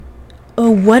Oh,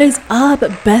 what is up,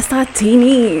 best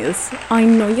Latinis? I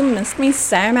know you missed me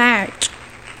so much.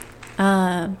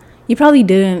 You probably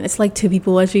didn't. It's like two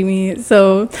people watching me,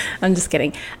 so I'm just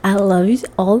kidding. I love you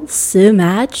all so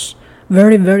much,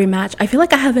 very, very much. I feel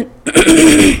like I haven't.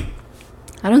 I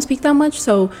don't speak that much,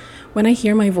 so when I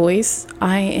hear my voice,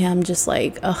 I am just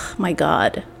like, oh my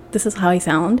god, this is how I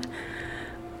sound.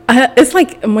 It's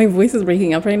like my voice is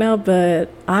breaking up right now, but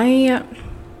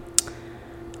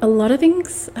a lot of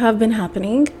things have been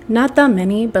happening. Not that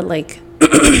many, but like,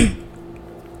 the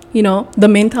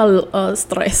mental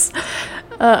stress.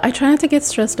 I try not to get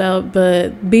stressed out,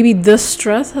 but baby, the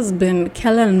stress has been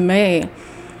killing me.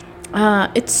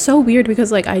 It's so weird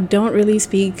because like I don't really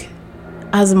speak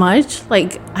as much.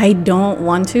 Like I don't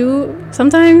want to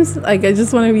sometimes. Like I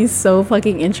just want to be so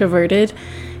fucking introverted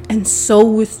and so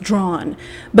withdrawn.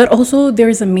 But also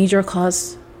there's a major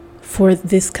cause for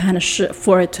this kind of shit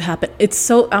for it to happen. It's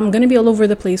so I'm gonna be all over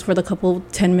the place for the couple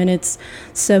 10 minutes.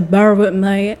 So bear with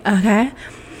me, okay?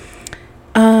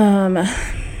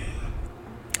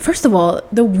 First of all,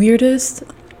 the weirdest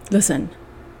listen.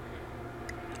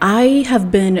 I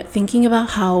have been thinking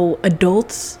about how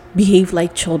adults behave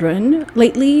like children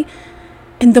lately,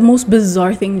 and the most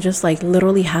bizarre thing just like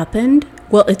literally happened.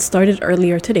 Well, it started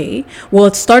earlier today. Well,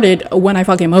 it started when I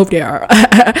fucking moved here,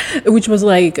 which was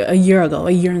like a year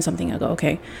and something ago,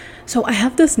 okay? So I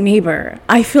have this neighbor.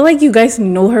 I feel like you guys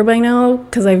know her by now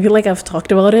because I feel like I've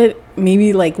talked about it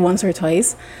maybe like once or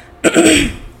twice.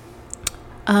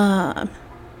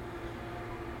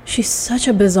 She's such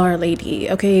a bizarre lady,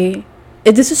 okay?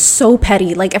 This is so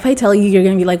petty. Like, if I tell you, you're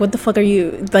gonna be like, what the fuck are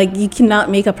you? Like, you cannot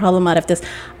make a problem out of this.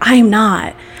 I'm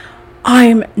not,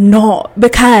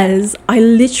 because I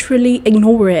literally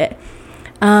ignore it.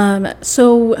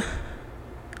 So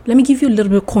let me give you a little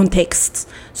bit of context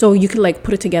so you can like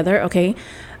put it together, okay?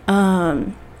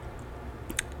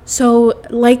 So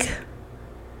like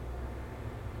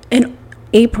in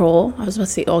April, I was about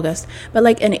to say August, but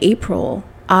like in April,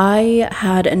 I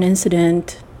had an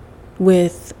incident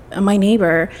with my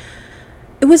neighbor.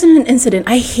 It wasn't an incident.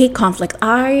 I hate conflict.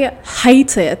 I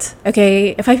hate it.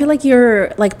 Okay. If I feel like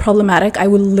you're like problematic, I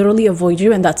will literally avoid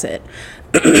you and that's it.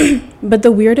 But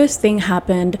the weirdest thing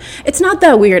happened. It's not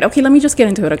that weird. Okay. Let me just get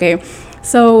into it. Okay.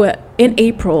 So in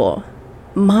April,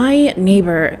 my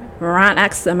neighbor right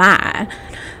next to mine,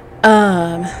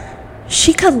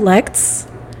 she collects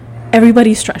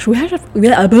everybody's trash. We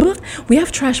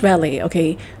have trash valet.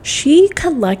 Okay. She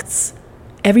collects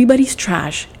everybody's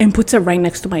trash and puts it right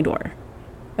next to my door.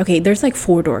 Okay, there's like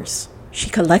 4 doors. She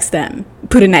collects them,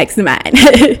 put it next to mine.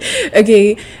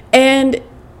 Okay, and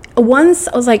once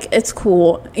I was like, it's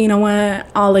cool. You know what?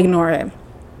 I'll ignore it.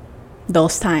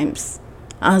 Those times.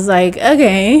 I was like,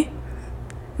 okay.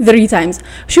 3 times.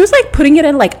 She was like putting it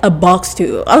in like a box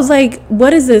too. I was like,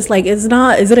 what is this? Like, is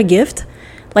it a gift?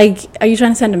 Like, are you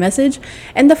trying to send a message?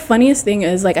 And the funniest thing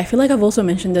is, like, I feel like I've also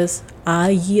mentioned this. I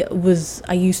used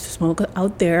to smoke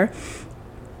out there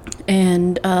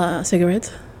and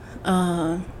cigarettes,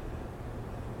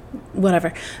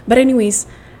 whatever. But anyways,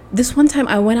 this one time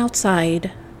I went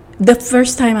outside. The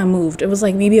first time I moved, it was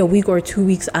like maybe a week or 2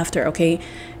 weeks after, okay?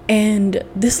 And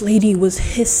this lady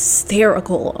was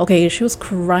hysterical, okay? She was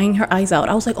crying her eyes out.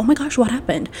 I was like, oh my gosh, what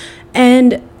happened?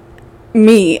 And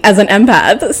me as an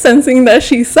empath sensing that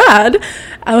she's sad,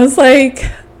 I was like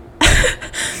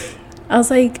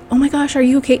oh my gosh, are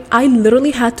you okay? I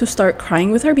literally had to start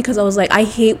crying with her because I was like, I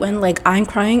hate when like I'm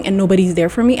crying and nobody's there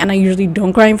for me, and I usually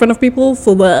don't cry in front of people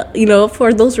for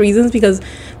for those reasons, because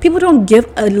people don't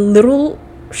give a little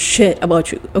shit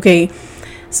about you, okay?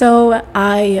 So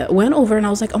I went over and I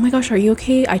was like, oh my gosh, are you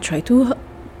okay? I tried to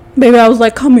Baby, I was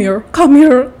like, come here,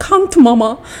 come to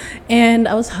mama. And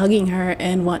I was hugging her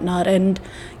and whatnot. And,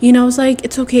 I was like,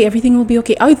 it's okay. Everything will be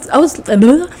okay. I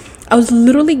was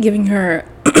literally giving her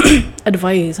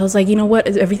advice. I was like, you know what?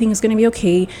 Everything is going to be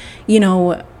okay.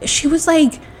 She was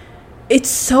like, it's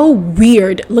so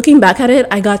weird. Looking back at it,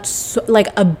 I got like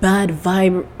a bad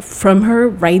vibe from her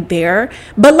right there.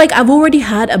 But like, I've already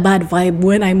had a bad vibe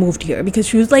when I moved here because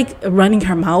she was like running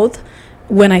her mouth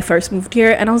when I first moved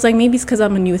here, and I was like, maybe it's because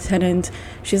I'm a new tenant.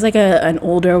 She's like an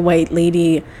older white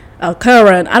lady,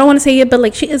 Karen. I don't want to say it, but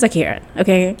like she is a Karen,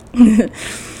 okay?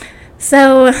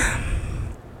 So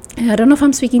I don't know if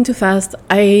I'm speaking too fast.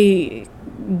 I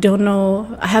don't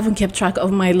know. I haven't kept track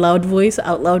of my out loud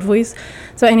voice.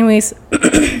 So, anyways,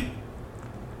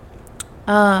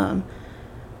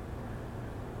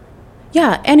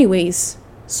 yeah. Anyways,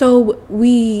 so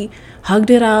we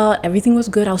hugged it out. Everything was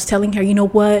good. I was telling her, you know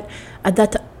what? At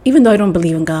that even though I don't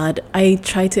believe in God, I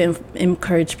try to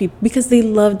encourage people because they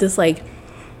love this like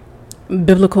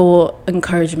biblical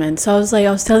encouragement. So I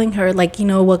was telling her, like, you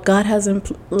know, what God has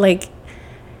like,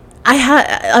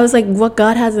 I was like, what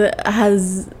God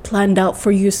has planned out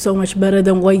for you is so much better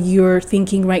than what you're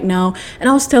thinking right now. And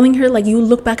I was telling her, like, you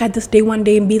look back at this day one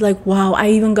day and be like, wow, I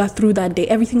even got through that day.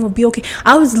 Everything will be okay.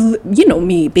 You know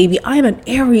me, baby. I'm an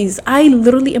Aries. I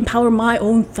literally empower my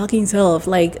own fucking self.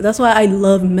 Like, that's why I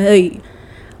love May.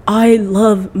 I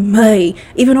love May.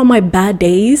 Even on my bad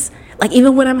days, like,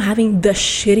 even when I'm having the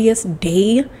shittiest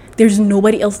day, there's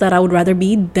nobody else that I would rather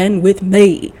be than with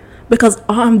May. Because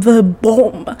I'm the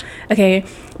bomb. Okay.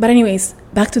 But anyways,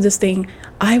 back to this thing.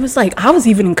 I was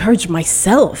even encouraged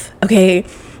myself. Okay.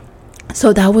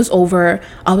 So that was over.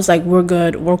 I was like, we're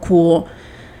good. We're cool.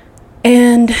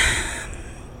 And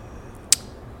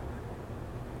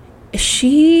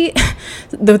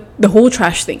the whole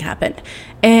trash thing happened.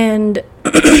 And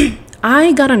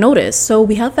I got a notice. So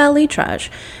we have valet trash.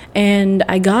 And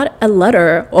I got a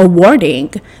letter, a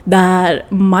warning that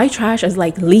my trash is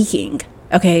like leaking.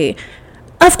 Okay,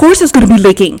 of course it's gonna be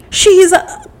leaking. She's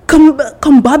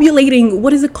combobulating.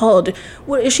 What is it called?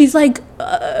 She's like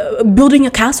building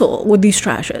a castle with these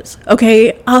trashes.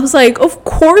 Okay, I was like, of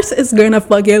course it's gonna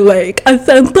fucking leak at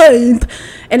some point,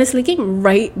 and it's leaking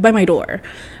right by my door.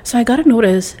 So I got a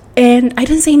notice, and I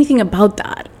didn't say anything about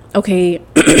that. Okay,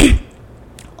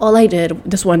 all I did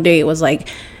this one day was like,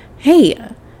 hey,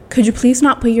 could you please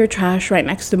not put your trash right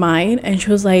next to mine? And she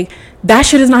was like, that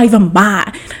shit is not even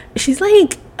mine. She's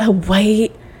like a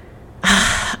white,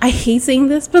 I hate saying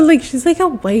this, but like, she's like a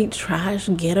white trash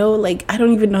ghetto. Like, I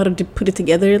don't even know how to put it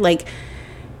together. Like,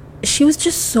 she was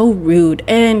just so rude.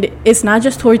 And it's not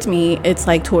just towards me, it's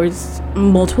like towards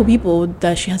multiple people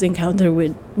that she has encountered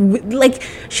with like,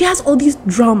 she has all these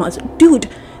dramas. Dude,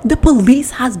 the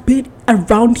police has been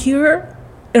around here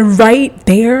right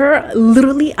there,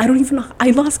 literally. I don't even know,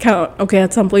 I lost count, okay,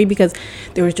 at some point, because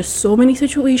there was just so many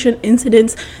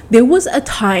incidents. There was a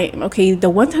time, okay, the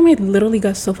one time I literally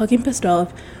got so fucking pissed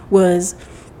off was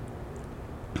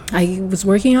I was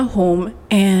working at home,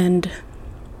 and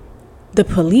the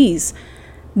police,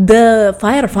 the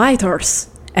firefighters,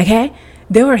 okay,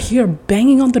 they were here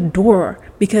banging on the door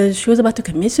because she was about to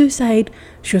commit suicide.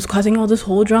 She was causing all this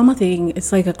whole drama thing.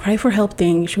 It's like a cry for help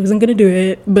thing. She wasn't gonna do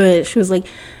it, but she was like,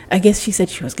 I guess she said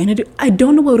she was gonna do. I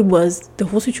don't know what it was, the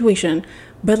whole situation,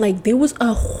 but like, there was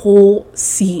a whole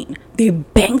scene. They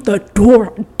banged the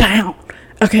door down,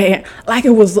 okay, like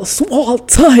it was a small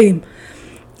time.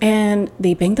 And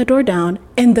they banged the door down,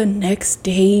 and the next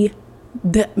day,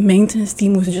 the maintenance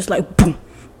team was just like boom,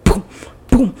 boom,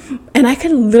 boom, and I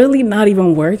could literally not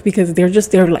even work because they're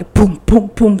just there like boom, boom,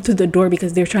 boom to the door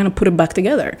because they're trying to put it back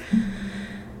together.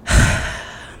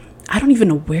 I don't even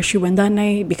know where she went that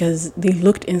night because they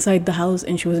looked inside the house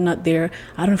and she was not there.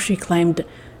 I don't know if she climbed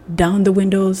down the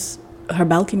windows, her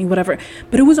balcony, whatever,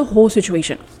 but it was a whole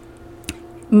situation.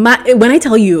 When I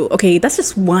tell you, okay, that's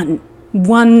just one,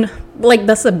 like,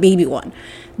 that's a baby one.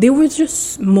 There was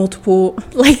just multiple,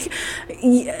 like,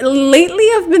 lately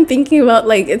I've been thinking about,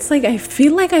 like, it's like I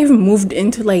feel like I've moved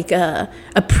into like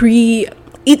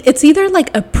it's either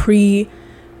like a pre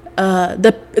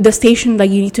the station that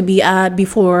you need to be at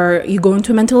before you go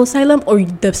into a mental asylum, or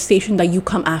the station that you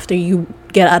come after you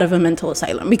get out of a mental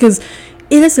asylum, because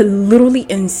it is literally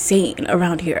insane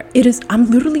around here.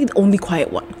 I'm literally the only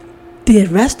quiet one. The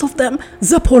rest of them,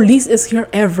 the police is here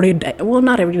every day. Well,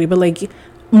 not every day, but like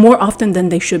more often than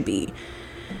they should be.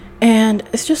 And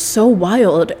it's just so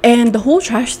wild. And the whole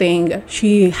trash thing,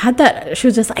 she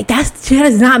was just like, that shit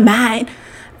is not mine.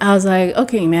 I was like,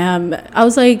 okay, ma'am. I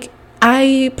was like,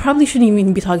 I probably shouldn't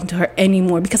even be talking to her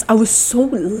anymore because I was so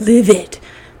livid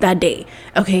that day.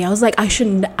 Okay, I was like, I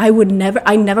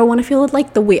never want to feel it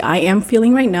like the way I am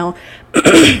feeling right now.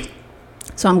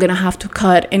 So I'm gonna have to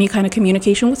cut any kind of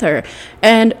communication with her.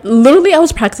 And literally I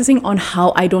was practicing on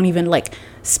how I don't even like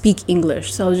speak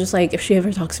English. So I was just like, if she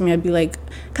ever talks to me, I'd be like,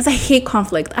 because I hate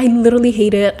conflict. I literally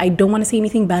hate it. I don't want to say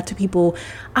anything bad to people.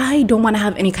 I don't want to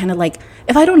have any kind of like,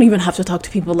 if I don't even have to talk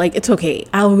to people, like, it's okay,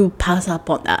 I will pass up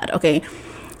on that. Okay,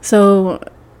 so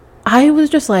I was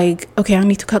just like, okay, I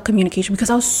need to cut communication because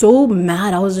I was so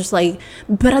mad. I was just like,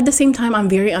 but at the same time, I'm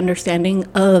very understanding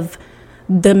of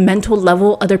the mental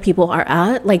level other people are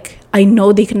at. Like, I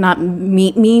know they cannot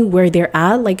meet me where they're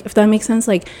at, like, if that makes sense.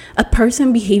 Like, a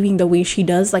person behaving the way she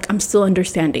does, like, I'm still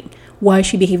understanding why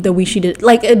she behaved the way she did,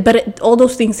 like, all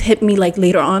those things hit me like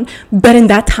later on, but in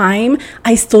that time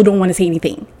I still don't want to say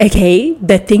anything. Okay,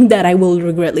 the thing that I will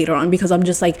regret later on, because I'm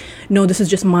just like, no, this is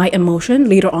just my emotion.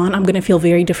 Later on I'm gonna feel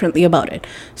very differently about it.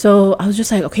 So I was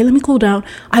just like, okay, let me cool down.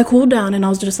 I cooled down and I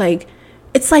was just like,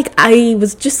 it's like I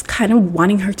was just kind of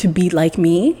wanting her to be like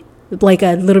me, like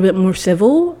a little bit more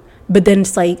civil, But then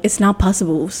it's like, it's not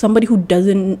possible. Somebody who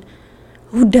doesn't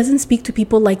speak to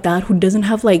people like that, who doesn't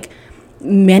have like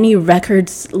many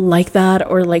records like that,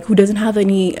 or like who doesn't have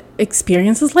any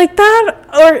experiences like that,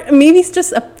 or maybe it's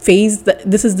just a phase that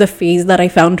this is the phase that I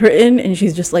found her in, and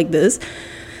she's just like this.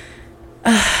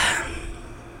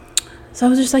 So I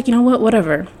was just like, you know what,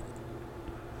 whatever.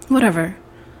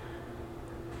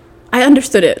 I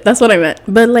understood it. That's what I meant.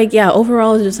 But like, yeah,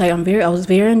 overall, it's just like I was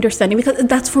very understanding, because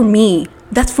that's for me.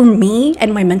 That's for me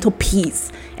and my mental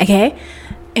peace. Okay.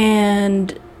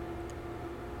 And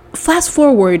fast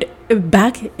forward,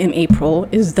 back in April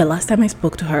is the last time I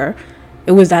spoke to her.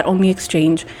 It was that only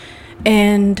exchange.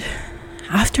 And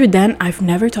after then, I've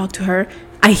never talked to her.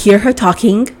 I hear her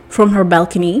talking from her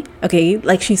balcony. Okay.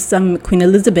 Like she's some Queen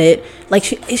Elizabeth. Like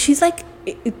she's like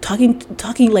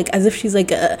talking like as if she's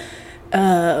like a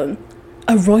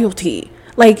royalty.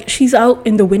 Like she's out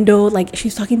in the window, like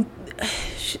she's talking.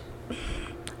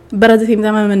 But at the same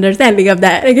time, I'm understanding of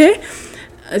that. Okay.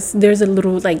 There's a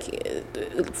little like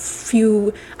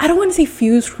few, I don't want to say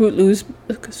few screwed loose,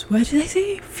 what did I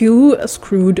say, few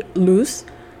screwed loose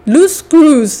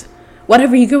screws,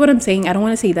 whatever, you get what I'm saying. I don't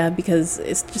want to say that because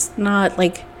it's just not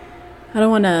like, I don't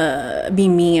want to be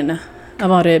mean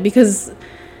about it, because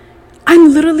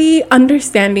I'm literally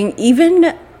understanding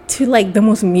even to like the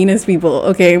most meanest people.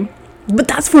 Okay, but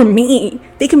that's for me.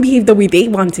 They can behave the way they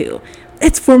want to.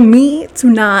 It's for me to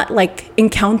not like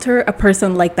encounter a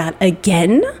person like that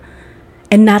again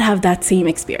and not have that same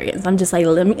experience. I'm just like,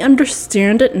 let me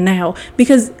understand it now,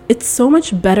 because it's so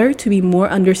much better to be more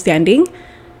understanding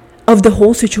of the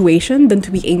whole situation than to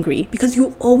be angry, because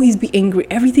you'll always be angry.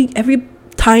 Every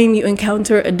time you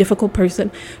encounter a difficult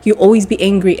person, you'll always be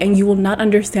angry, and you will not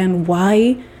understand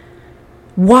why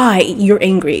you're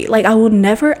angry. Like I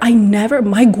never,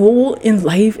 my goal in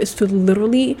life is to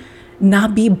literally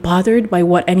not be bothered by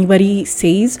what anybody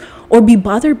says or be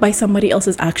bothered by somebody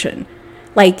else's action.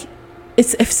 Like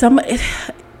it's if somebody,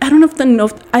 I don't even know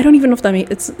if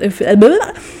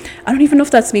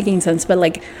that's making sense, but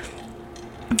like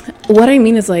what I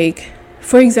mean is like,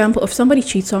 for example, if somebody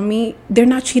cheats on me, they're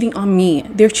not cheating on me,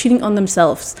 they're cheating on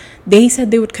themselves. They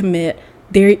said they would commit,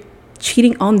 they're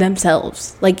cheating on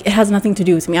themselves. Like it has nothing to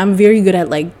do with me. I'm very good at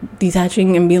like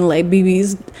detaching and being like,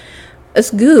 babies, it's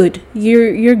good,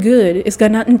 you're good, it's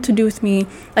got nothing to do with me.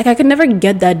 Like I could never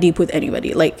get that deep with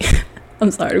anybody. Like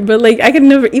I'm sorry, but like I could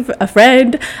never, even a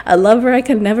friend, a lover, I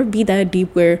could never be that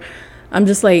deep where I'm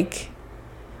just like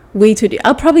way too deep.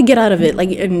 I'll probably get out of it like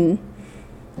in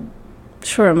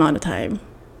short amount of time,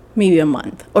 maybe a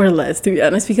month or less, to be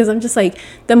honest, because I'm just like,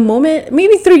 the moment,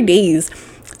 maybe 3 days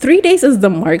is the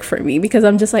mark for me, because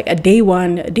I'm just like a day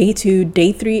 1, day 2,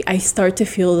 day 3, I start to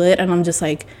feel it, and I'm just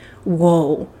like,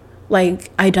 whoa, like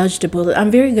I dodged a bullet.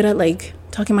 I'm very good at like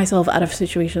talking myself out of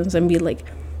situations and be like,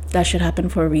 that should happen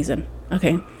for a reason.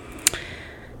 Okay.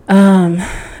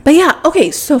 But yeah,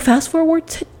 okay, so fast forward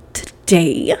to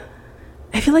today.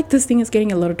 I feel like this thing is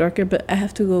getting a little darker, but I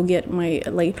have to go get my,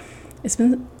 like, it's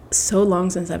been so long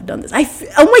since I've done this.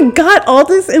 Oh my god, all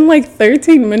this in like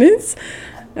 13 minutes.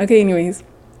 Okay, anyways,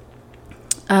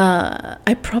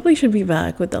 I probably should be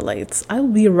back with the lights. I'll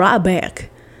be right back.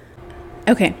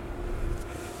 Okay,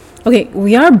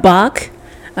 we are back.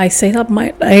 I set up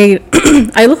my I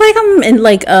look like I'm in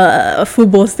like a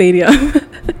football stadium.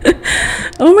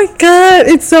 Oh my god,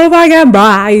 it's so fucking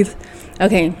bright.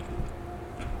 Okay,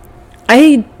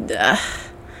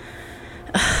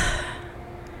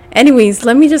 anyways,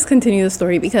 let me just continue the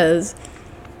story because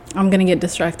I'm gonna get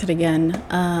distracted again.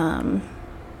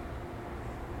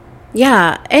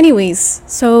 Yeah, anyways,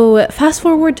 so fast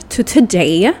forward to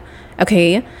today.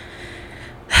 Okay,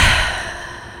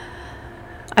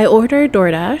 I ordered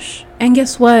DoorDash, and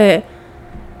guess what?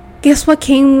 Guess what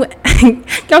came in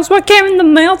the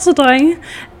mail today?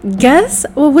 Guess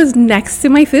what was next to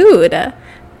my food?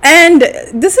 And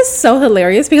this is so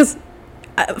hilarious because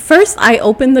first I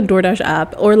opened the DoorDash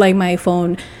app or like my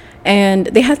phone, and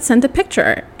they had sent a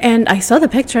picture, and I saw the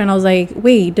picture and I was like,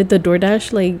 wait, did the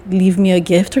DoorDash like leave me a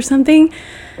gift or something?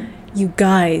 You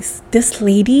guys, this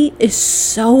lady is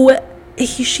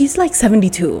she's like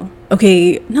 72.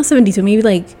 Okay, not 72, maybe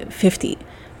like 50.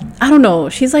 I don't know.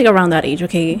 She's like around that age,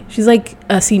 okay? She's like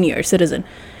a senior citizen.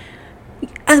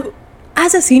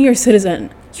 As a senior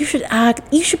citizen, you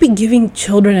should be giving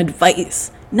children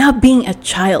advice, not being a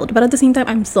child. But at the same time,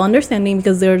 I'm still understanding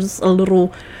because there's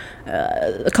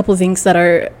a couple of things that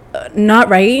are not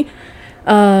right.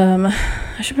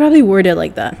 I should probably word it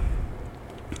like that.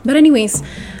 But anyways,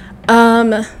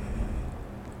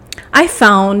 I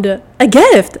found a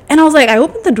gift, and I was like, I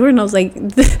opened the door and I was like,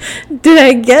 did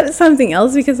I get something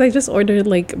else? Because I just ordered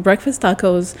like breakfast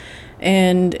tacos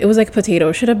and it was like potato.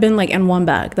 It should have been like in one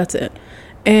bag. That's it.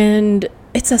 And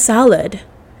it's a salad.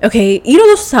 Okay, you know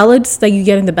those salads that you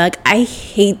get in the bag? I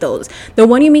hate those. The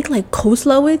one you make like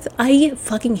coleslaw with, I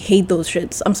fucking hate those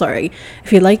shits. I'm sorry.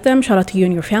 If you like them, shout out to you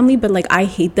and your family, but like I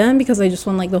hate them because I just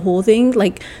want like the whole thing,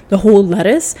 like the whole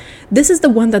lettuce. This is the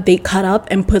one that they cut up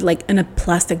and put like in a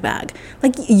plastic bag.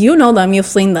 Like, you know them, you've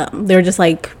seen them. They're just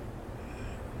like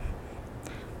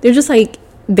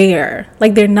there.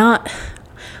 Like, they're not,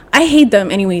 I hate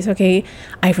them anyways, okay?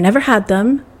 I've never had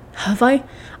them. Have I?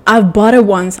 I've bought it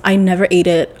once. I never ate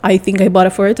it. I think I bought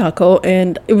it for a taco,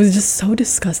 and it was just so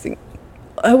disgusting.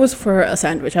 It was for a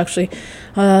sandwich, actually.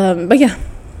 But yeah,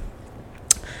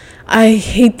 I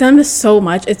hate them so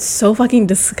much. It's so fucking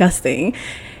disgusting.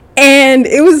 And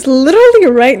it was literally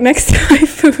right next to my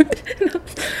food.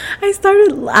 I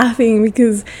started laughing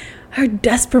because her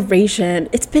desperation.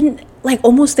 It's been like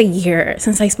almost a year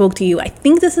since I spoke to you. I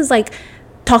think this is like,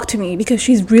 talk to me, because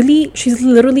she's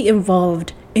literally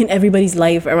involved in everybody's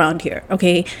life around here.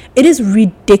 Okay, it is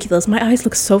ridiculous. My eyes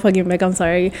look so fucking big. I'm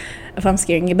sorry if I'm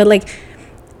scaring you, but like,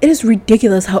 it is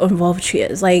ridiculous how involved she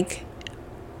is. Like,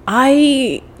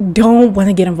 I don't want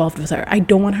to get involved with her. I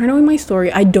don't want her knowing my story.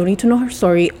 I don't need to know her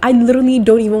story. I literally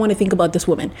don't even want to think about this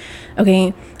woman.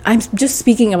 Okay, I'm just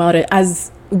speaking about it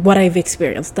as what I've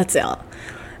experienced. That's it.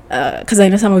 Because I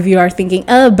know some of you are thinking,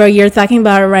 oh, but you're talking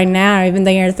about it right now, even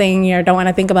though you're saying you don't want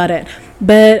to think about it.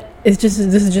 But this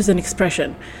is just an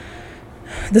expression.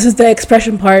 This is the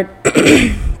expression part.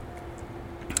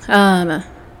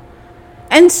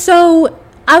 And so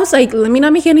I was like, let me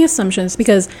not make any assumptions,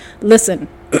 because listen,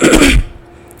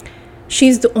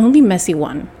 she's the only messy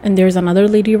one, and there's another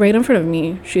lady right in front of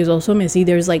me. She's also messy.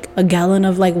 There's like a gallon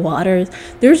of like water.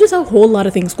 There's just a whole lot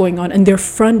of things going on in their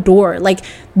front door. Like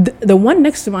the one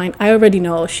next to mine, I already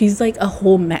know she's like a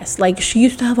whole mess. Like, she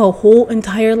used to have a whole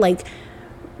entire like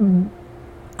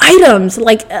items,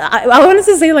 like I wanted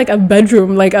to say like a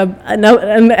bedroom, like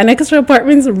an extra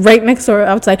apartments right next door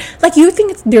outside. Like, you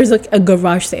think there's like a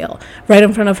garage sale right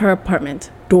in front of her apartment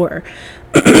door.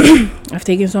 I've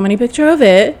taken so many pictures of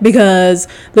it because,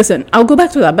 listen, I'll go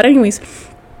back to that. But anyways,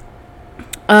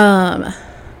 I'm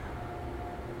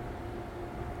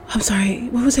sorry,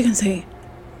 what was I gonna say?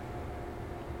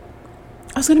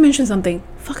 I was gonna mention something.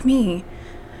 Fuck me.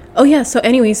 Oh yeah, so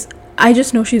anyways, I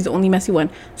just know she's the only messy one.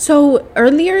 So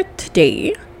earlier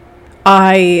today,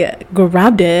 I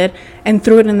grabbed it and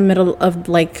threw it in the middle of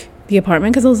like the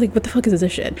apartment because I was like, what the fuck is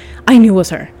this shit? I knew it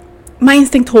was her. My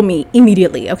instinct told me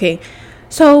immediately, okay?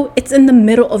 So it's in the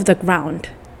middle of the ground.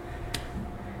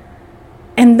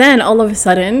 And then all of a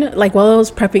sudden, like while I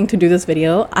was prepping to do this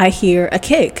video, I hear a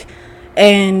kick.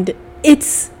 And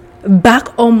it's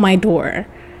back on my door.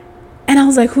 And I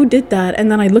was like, who did that?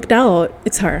 And then I looked out.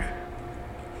 It's her.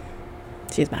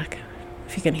 She's back.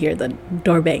 If you can hear the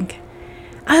door bang.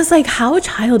 I was like, how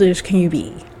childish can you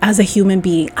be as a human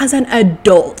being, as an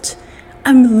adult?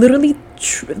 I'm literally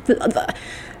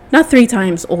not 3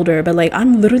 times older, but like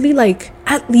I'm literally like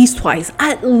at least twice,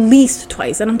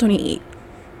 and I'm 28,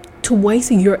 twice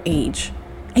your age,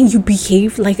 and you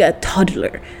behave like a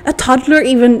toddler.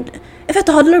 Even if a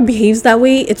toddler behaves that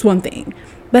way, it's one thing,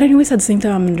 but anyways, at the same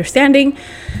time, I'm understanding.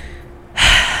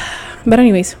 But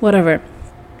anyways, whatever.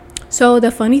 So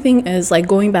the funny thing is, like,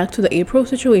 going back to the April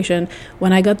situation,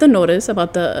 when I got the notice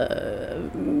about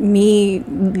me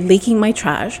leaking my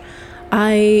trash,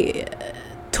 I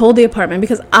told the apartment,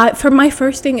 because my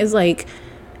first thing is like,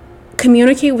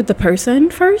 communicate with the person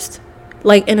first,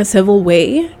 like in a civil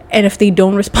way, and if they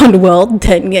don't respond well,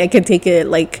 then yeah, I can take it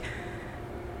like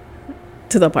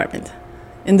to the apartment.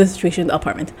 In this situation, the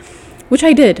apartment, which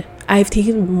I did. I've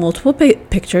taken multiple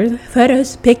pictures. I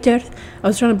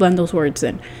was trying to blend those words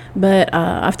in, but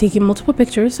I've taken multiple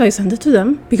pictures, so I sent it to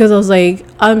them because I was like,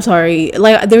 I'm sorry,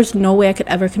 like there's no way I could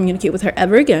ever communicate with her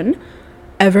ever again.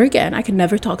 I could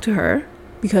never talk to her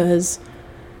because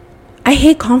I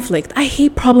hate conflict. I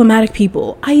hate problematic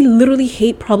people. I literally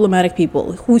hate problematic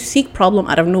people who seek problem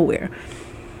out of nowhere,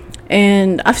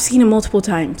 and I've seen it multiple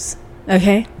times.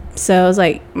 Okay. So I was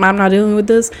like, I'm not dealing with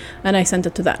this, and I sent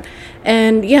it to that.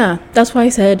 And yeah, that's why I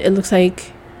said it looks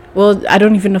like, well, I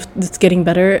don't even know if it's getting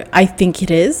better. I think it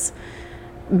is,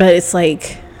 but it's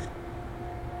like,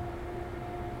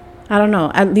 I don't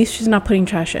know, at least she's not putting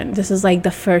trash in. This is like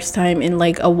the first time in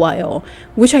like a while,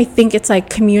 which I think it's like,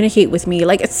 communicate with me.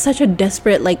 Like, it's such a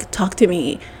desperate, like, talk to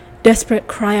me, desperate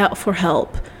cry out for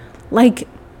help. Like,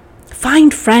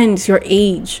 find friends your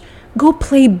age, go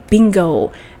play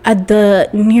bingo at the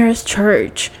nearest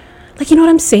church. Like, you know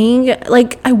what I'm saying?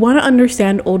 Like, I want to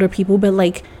understand older people, but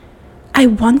like, I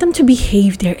want them to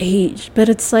behave their age. But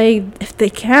it's like, if they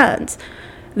can't,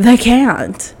 they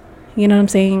can't. You know what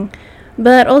I'm saying?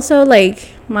 But also, like,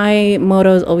 my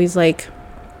motto is always like,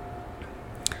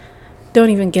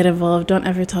 don't even get involved. Don't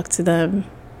ever talk to them.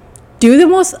 Do the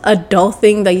most adult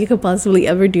thing that you could possibly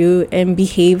ever do and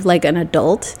behave like an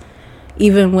adult,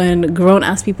 even when grown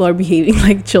ass people are behaving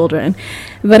like children.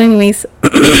 But anyways,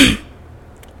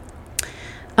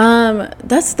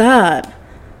 that's that.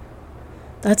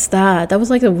 That was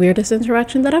like the weirdest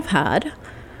interaction that I've had.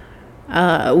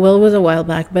 Well, it was a while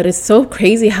back, but it's so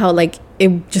crazy how like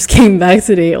it just came back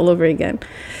today all over again.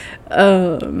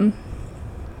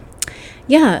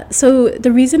 Yeah, so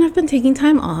the reason I've been taking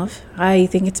time off, I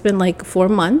think it's been like 4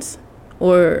 months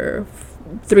or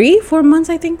 4 months,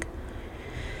 I think,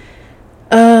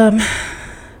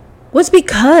 was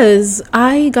because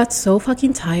I got so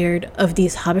fucking tired of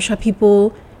these Habesha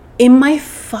people in my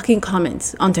fucking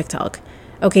comments on TikTok.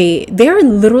 Okay, they're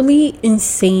literally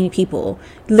insane people.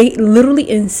 Literally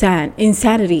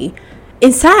insanity.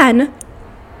 Insane.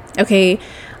 Okay,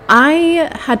 I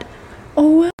had,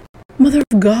 oh, mother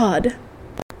of God.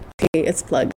 Okay, it's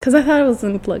plugged because I thought it was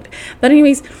unplugged. But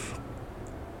anyways,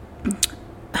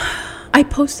 I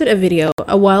posted a video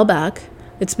a while back.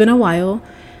 It's been a while.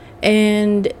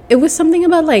 And it was something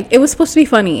about like, it was supposed to be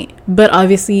funny. But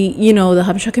obviously, you know, the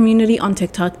Habesha community on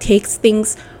TikTok takes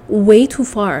things way too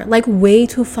far. Like way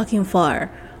too fucking far.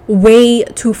 Way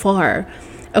too far.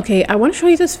 Okay, I want to show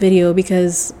you this video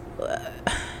because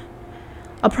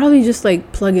I'll probably just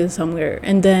like plug it somewhere.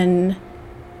 And then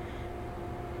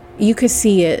you could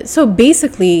see it. So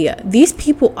basically, these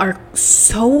people are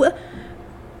so,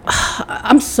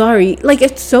 I'm sorry, like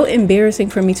it's so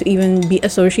embarrassing for me to even be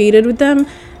associated with them.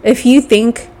 If you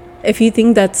think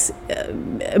that's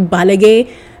balage,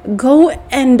 go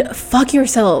and fuck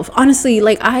yourself. Honestly,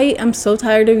 like I am so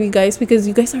tired of you guys because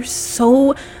you guys are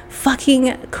so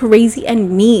fucking crazy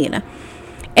and mean.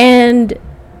 And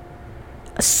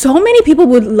so many people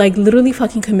would like literally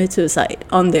fucking commit suicide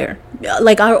on there.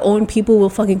 Like our own people will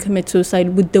fucking commit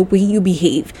suicide with the way you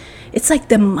behave. It's like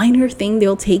the minor thing,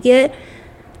 they'll take it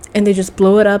and they just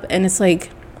blow it up, and it's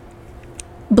like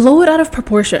blow it out of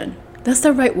proportion. That's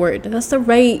the right word. That's the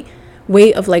right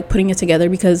way of like putting it together.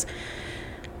 Because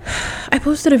I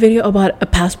posted a video about a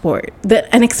passport,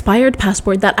 an expired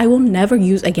passport that I will never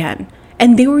use again,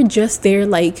 and they were just there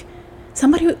like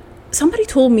somebody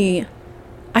told me,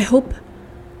 I hope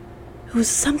it was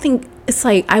something, it's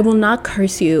like, I will not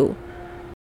curse you.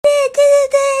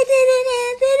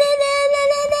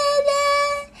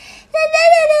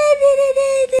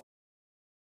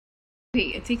 Okay,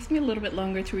 it takes me a little bit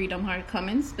longer to read Amharic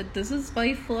comments, but this is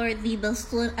by far the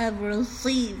best one I've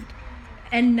received.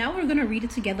 And now we're gonna read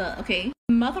it together, okay?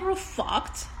 Mother of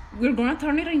fact, we're gonna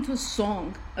turn it into a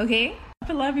song, okay? I've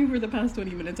been laughing for the past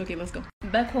 20 minutes. Okay, let's go.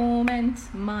 በኮመንት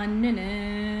ማንንም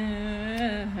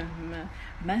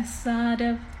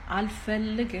መሳደብ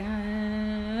አልፈልግም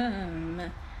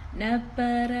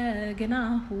ነበረ ግን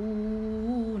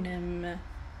አሁንም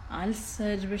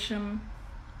አልሰድብሽም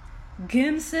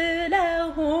ግን ስለሆንሽ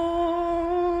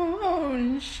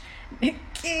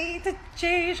ንቄ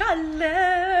ትቼሻለሁ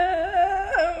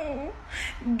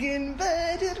ግን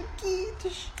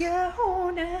በድርጊትሽ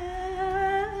የሆነ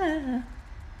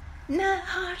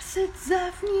ነሃር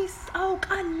ስትዘፍኒስ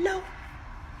አውቃለሁ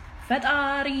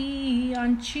ፈጣሪ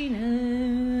አንቺን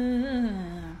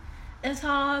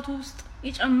እሳት ውስጥ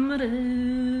ይጨምርሽ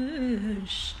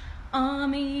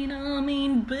አሜን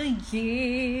አሜን ብዬ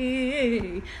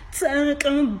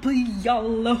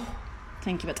ተቀብያለሁ።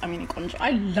 Thank you, በጣም የኔ ቆንጆ.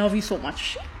 I love you so much.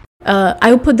 I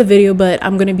will put the video, but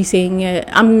I'm going to be saying it.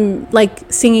 I'm like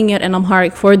singing it in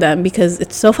Amharic for them because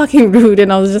it's so fucking rude. And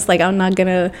I was just like, I'm not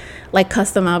going to like cuss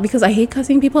them out because I hate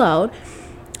cussing people out.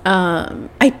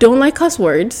 I don't like cuss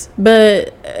words,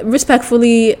 but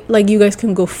respectfully, like you guys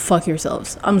can go fuck yourselves.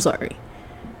 I'm sorry.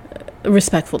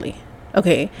 Respectfully.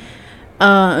 Okay.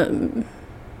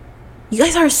 You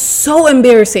guys are so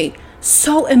embarrassing.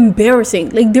 So embarrassing.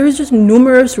 Like there's just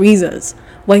numerous reasons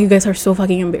why you guys are so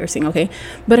fucking embarrassing, okay?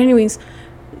 But anyways,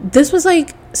 this was like,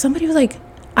 somebody was like,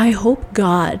 I hope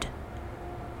God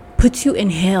puts you in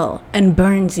hell and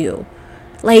burns you.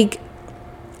 Like,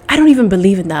 I don't even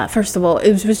believe in that. First of all,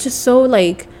 it was just so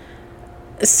like,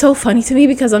 so funny to me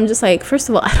because I'm just like, first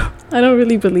of all, I don't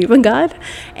really believe in God,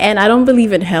 and I don't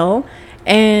believe in hell.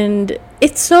 And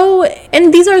it's so, and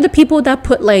these are the people that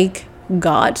put like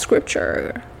God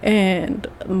scripture and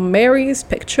Mary's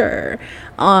picture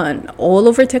on all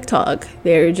over TikTok.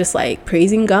 They're just like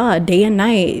praising God day and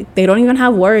night. They don't even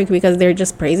have work because they're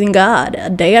just praising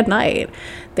God day and night.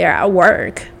 They're at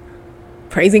work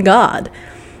praising God.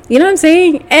 You know what I'm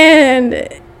saying? And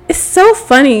it's so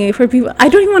funny for people. I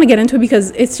don't even want to get into it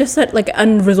because it's just that like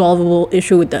unresolvable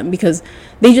issue with them, because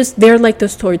they're like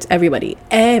this towards everybody.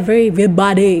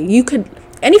 You could,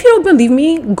 and if you don't believe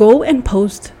me, go and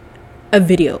post a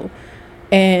video.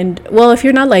 And well, if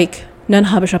you're not like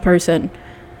non-Habesha person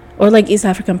or like East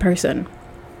African person,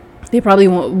 they probably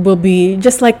will be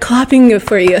just like clapping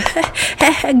for you.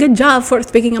 Good job for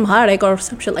speaking Amharic or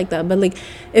some shit like that. But like,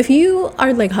 if you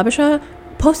are like Habesha,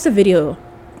 post a video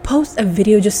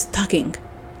just talking,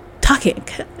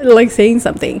 like saying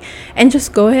something, and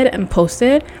just go ahead and post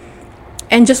it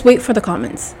and just wait for the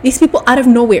comments. These people out of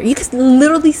nowhere, you can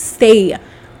literally stay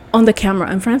on the camera,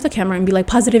 in front of the camera, and be like,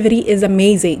 positivity is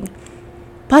amazing.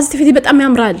 Positivity, but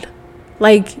amral.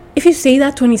 Like, if you say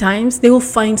that 20 times, they will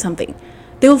find something.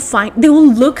 They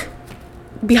will look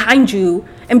behind you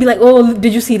and be like, oh,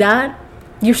 did you see that?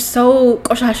 You're so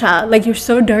koshasha, like you're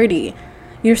so dirty.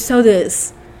 You're so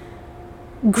this.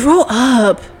 Grow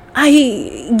up.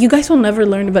 You guys will never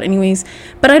learn, but anyways,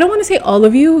 but I don't want to say all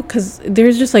of you, because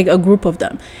there's just like a group of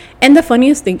them. And the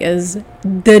funniest thing is,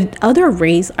 the other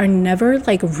race are never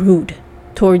like rude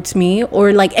towards me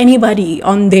or like anybody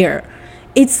on there.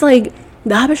 It's like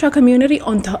the Habesha community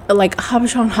on top, like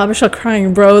Habesha on Habesha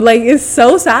crying, bro. Like, it's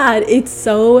so sad. It's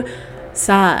so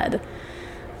sad.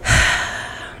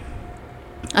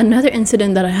 Another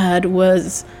incident that I had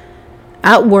was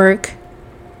at work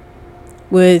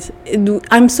with,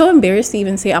 I'm so embarrassed to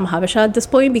even say I'm Habesha at this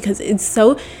point, because it's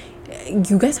so,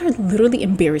 you guys are literally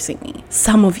embarrassing me.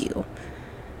 Some of you,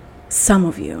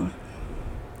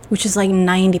 which is like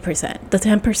 90%. The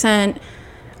 10%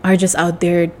 are just out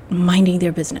there minding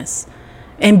their business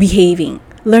and behaving,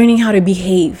 learning how to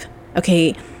behave,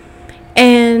 okay?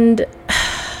 And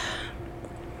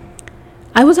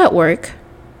I was at work.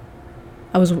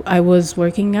 I was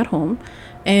working at home,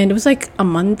 and it was like a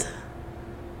month.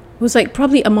 It was like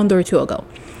probably a month or two ago.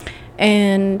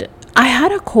 And I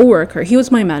had a coworker. He was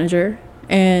my manager,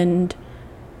 and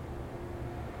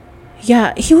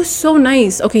yeah, he was so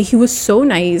nice. Okay, he was so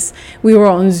nice. We were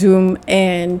on Zoom,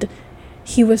 and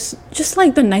he was just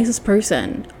like the nicest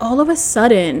person. All of a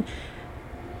sudden,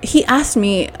 he asked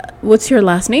me, what's your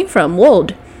last name from?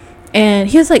 Wold. And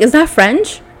he was like, is that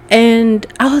French? And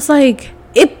I was like,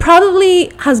 it probably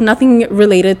has nothing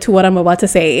related to what I'm about to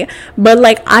say, but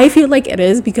like, I feel like it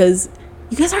is, because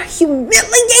you guys are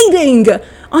humiliating,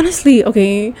 honestly.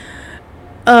 Okay.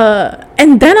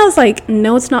 And then I was like,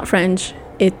 no, it's not French,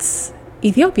 it's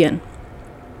Ethiopian.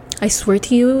 I swear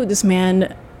to you, this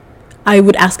man, I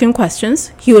would ask him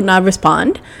questions, he would not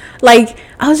respond. Like,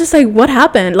 I was just like, what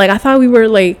happened? Like, I thought we were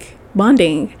like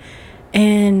bonding.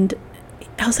 And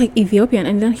I was like, Ethiopian.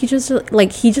 And then he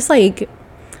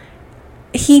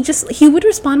would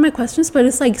respond to my questions, but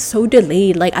it's like so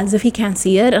delayed, like as if he can't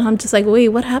see it. And I'm just like, wait,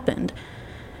 what happened?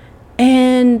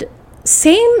 And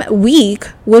same week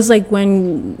was like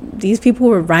when these people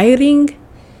were rioting,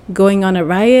 going on a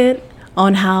riot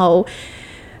on how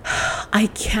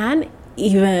I can't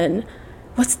even,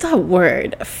 what's that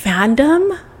word?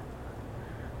 Fandom?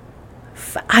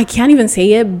 I can't even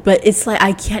say it, but it's like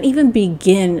I can't even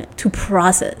begin to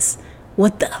process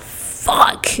what the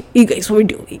fuck you guys were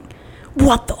doing.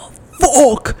 What the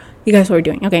fuck you guys were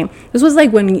doing? Okay, this was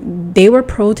like when they were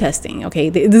protesting. Okay,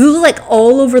 this was like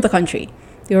all over the country.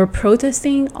 They were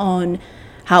protesting on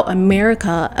how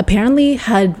America apparently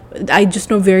had, I just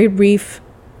know very brief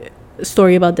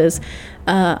story about this,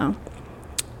 how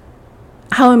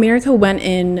America went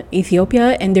in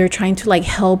Ethiopia and they're trying to like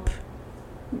help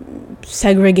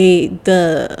segregate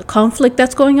the conflict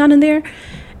that's going on in there,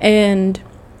 and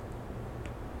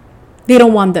they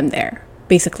don't want them there,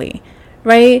 basically,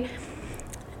 right?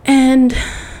 And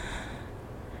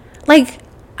like,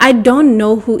 I don't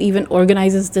know who even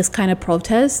organizes this kind of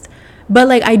protest, but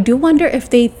like, I do wonder if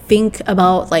they think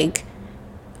about like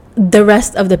the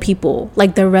rest of the people,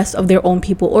 like the rest of their own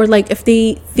people, or like if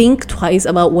they think twice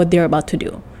about what they're about to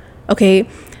do. Okay,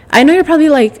 I know you're probably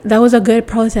like, that was a good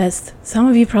protest. Some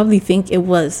of you probably think it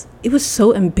was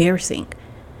so embarrassing.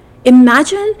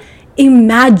 Imagine,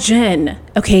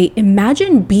 okay,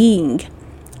 imagine being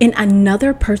in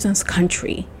another person's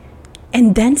country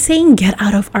and then saying, get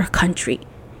out of our country.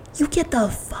 You get the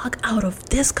fuck out of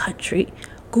this country,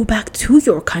 go back to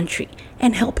your country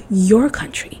and help your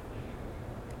country.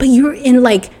 But you're in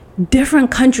like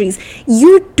different countries.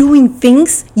 You're doing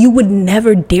things you would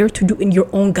never dare to do in your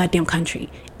own goddamn country,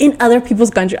 in other people's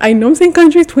country. I know I'm saying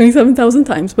countries 27,000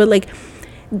 times, but like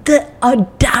the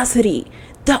audacity,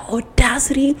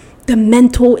 the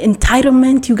mental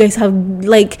entitlement you guys have,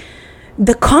 like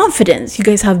the confidence you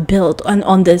guys have built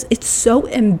on this, it's so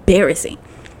embarrassing.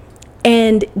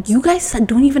 And you guys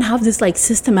don't even have this like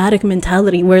systematic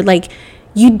mentality where like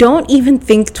you don't even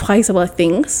think twice about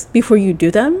things before you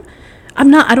do them. I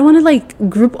don't want to like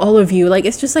group all of you. Like,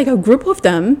 it's just like a group of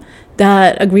them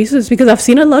that agrees with this, because I've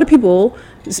seen a lot of people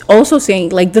also saying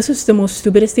like, this is the most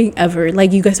stupidest thing ever.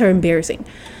 Like, you guys are embarrassing.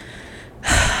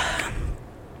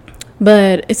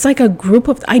 But it's like a group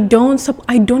of, I don't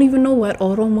even know what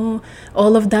Oromo,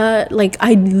 all of that. Like,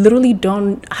 I literally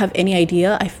don't have any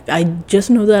idea. I just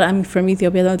know that I'm from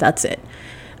Ethiopia. That's it.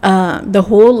 The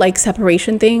whole like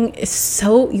separation thing is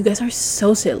so, you guys are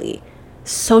so silly,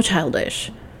 so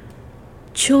childish.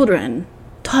 Children,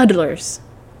 toddlers.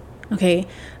 Okay,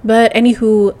 but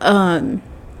anywho,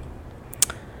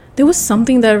 there was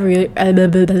something that I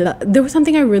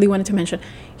really wanted to mention.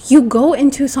 You go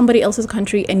into somebody else's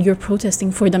country and you're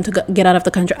protesting for them to get out of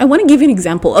the country. I want to give you an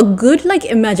example, a good like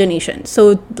imagination,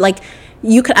 so like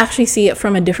you could actually see it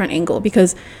from a different angle.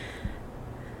 Because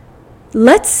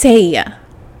let's say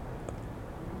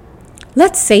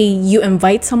you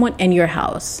invite someone in your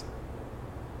house.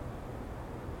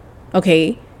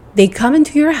 Okay, they come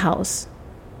into your house.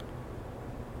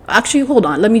 Actually, hold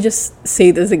on. Let me just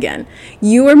say this again.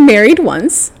 You were married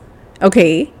once.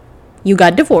 Okay, you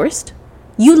got divorced.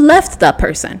 You left that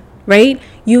person, right?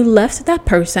 You left that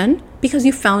person because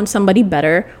you found somebody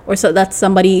better, or so that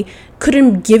somebody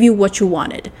couldn't give you what you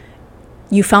wanted.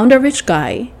 You found a rich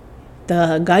guy.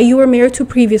 The guy you were married to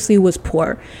previously was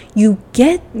poor. You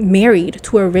get married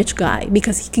to a rich guy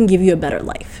because he can give you a better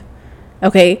life.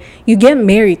 Okay, you get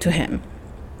married to him.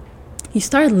 You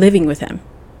start living with him,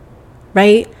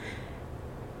 right?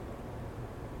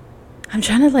 I'm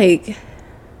trying to like,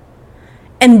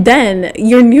 and then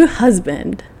your new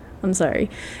husband,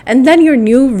 and then your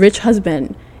new rich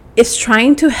husband is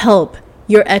trying to help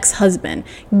your ex-husband,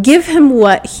 give him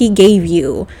what he gave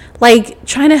you, like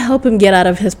trying to help him get out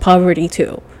of his poverty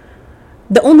too.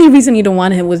 The only reason you don't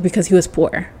want him was because he was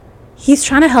poor. He's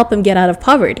trying to help him get out of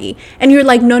poverty. And you're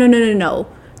like, no.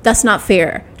 That's not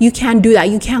fair. You can't do that.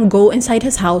 You can't go inside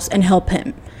his house and help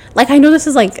him. Like, I know this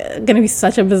is like going to be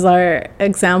such a bizarre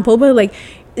example, but like,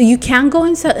 you can't go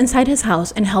inside his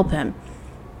house and help him.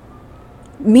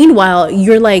 Meanwhile,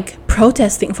 you're like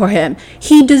protesting for him.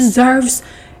 He deserves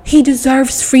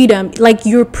freedom. Like,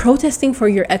 you're protesting for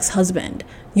your ex-husband,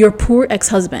 your poor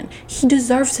ex-husband. He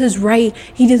deserves his right.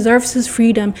 He deserves his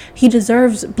freedom. He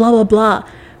deserves blah, blah, blah.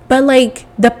 But like,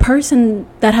 the person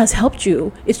that has helped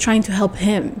you is trying to help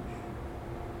him.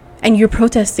 And you're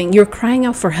protesting, you're crying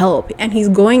out for help, and he's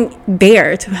going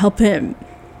there to help him.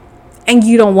 And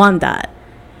you don't want that.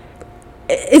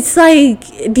 It's like,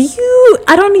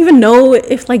 I don't even know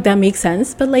if like that makes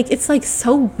sense, but like, it's like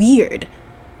so weird.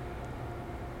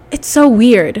 It's so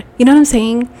weird. You know what I'm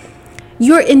saying?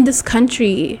 You're in this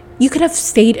country. You could have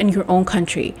stayed in your own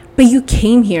country, but you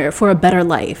came here for a better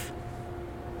life.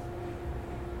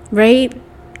 Right?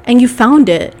 And you found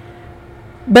it.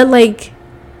 But like,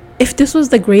 if this was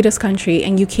the greatest country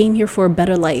and you came here for a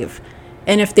better life,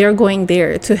 and if they're going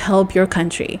there to help your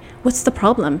country, what's the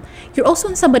problem? You're also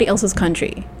in somebody else's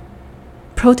country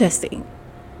protesting.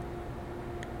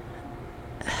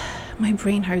 My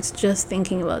brain hurts just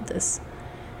thinking about this.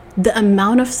 The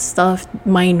amount of stuff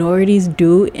minorities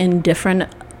do in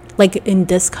different, like in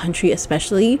this country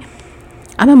especially.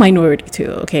 I'm a minority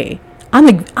too, okay? I'm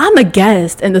a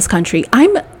guest in this country.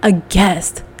 I'm a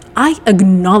guest. I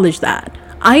acknowledge that.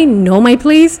 I know my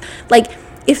place. Like,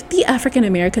 if the African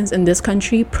Americans in this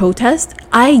country protest,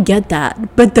 I get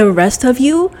that. But the rest of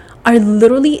you are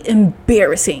literally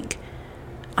embarrassing.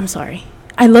 I'm sorry.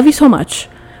 I love you so much.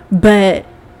 But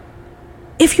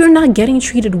if you're not getting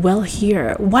treated well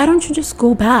here, why don't you just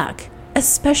go back?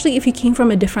 Especially if you came from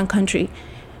a different country.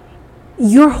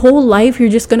 Your whole life, you're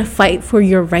just going to fight for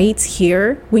your rights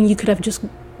here when you could have just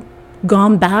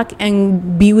gone back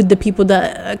and be with the people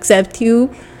that accept your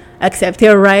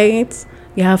rights.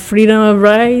 You have freedom of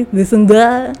right, this and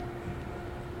that.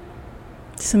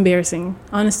 It's embarrassing.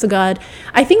 Honest to God.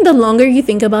 I think the longer you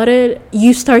think about it,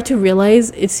 you start to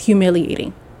realize it's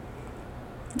humiliating.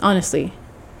 Honestly.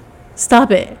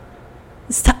 Stop it.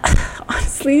 Stop.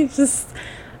 Honestly, just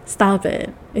stop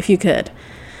it if you could.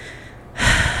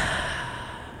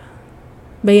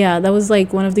 But yeah, that was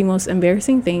like one of the most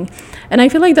embarrassing thing. And I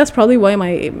feel like that's probably why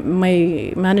my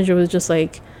manager was just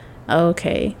like,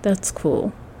 okay, that's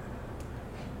cool.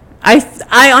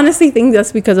 I honestly think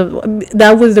that's because of,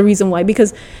 that was the reason why,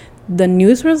 because the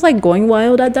news was like going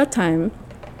wild at that time.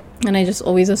 And I just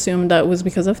always assumed that was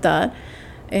because of that.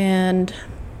 And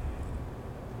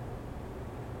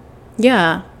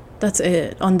yeah, that's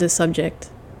it on this subject.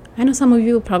 I know some of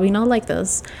you probably not like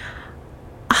this.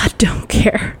 I don't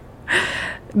care.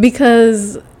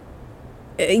 Because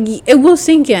it will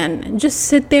sink in. Just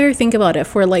sit there, think about it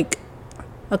for like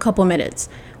a couple minutes.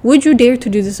 Would you dare to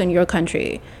do this in your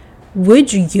country?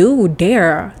 Would you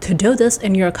dare to do this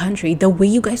in your country? The way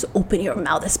you guys open your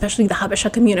mouth, especially the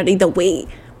Habesha community, the way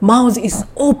mouths is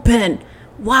open,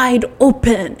 wide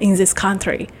open in this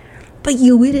country. But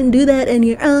you wouldn't do that in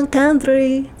your own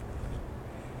country.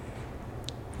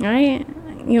 Right?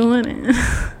 You wouldn't.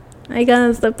 I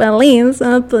guess the police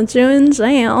will put you in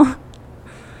jail.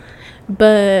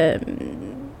 But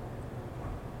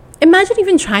imagine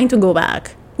even trying to go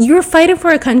back. You're fighting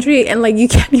for a country and like you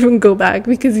can't even go back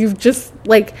because you've just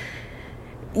like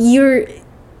you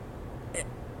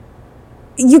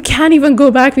can't even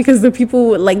go back because the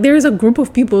people, like, there's a group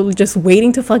of people just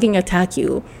waiting to fucking attack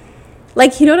you.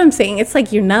 Like, you know what I'm saying? It's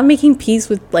like you're not making peace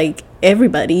with like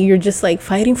everybody. You're just like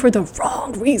fighting for the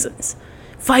wrong reasons,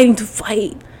 fighting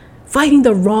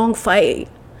the wrong fight.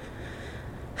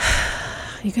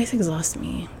 You guys exhaust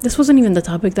me. This wasn't even the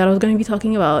topic that I was going to be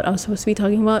talking about. I was supposed to be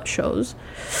talking about shows.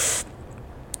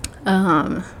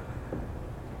 But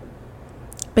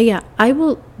yeah, I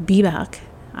will be back.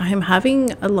 I am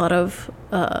having a lot of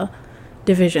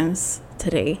divisions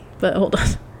today, but hold on.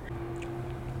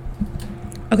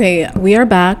 Okay, we are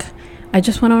back. I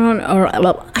just went on,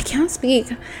 I can't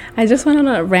speak. I just went on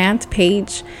a rant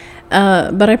page,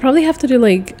 but I probably have to do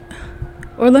like,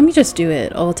 or let me just do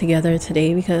it all together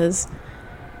today because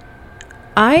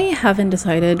I haven't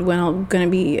decided when I'm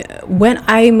going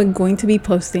to be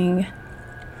posting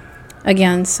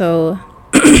again. So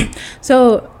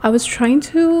I was trying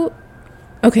to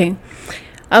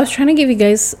give you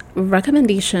guys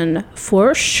recommendation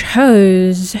for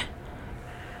shows,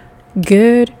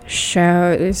 good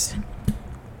shows.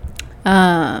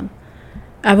 I've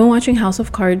been watching House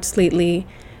of Cards lately.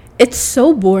 It's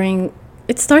so boring.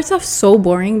 It starts off so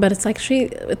boring, but it's actually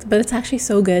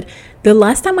so good. The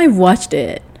last time I watched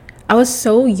it, I was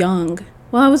so young.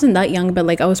 Well, I wasn't that young, but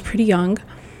like I was pretty young.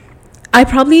 I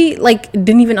probably like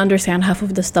didn't even understand half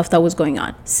of the stuff that was going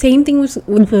on. Same thing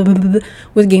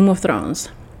with Game of Thrones.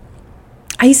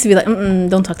 I used to be like,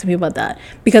 don't talk to me about that,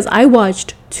 because I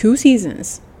watched 2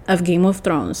 seasons of Game of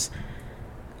Thrones.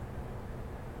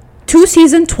 2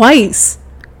 seasons twice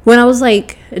when I was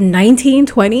like 19,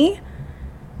 20.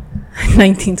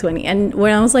 19, 20, and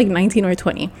when I was like 19 or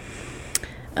 20,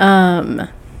 I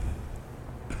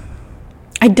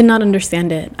did not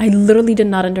understand it. I literally did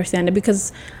not understand it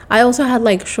because I also had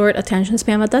like short attention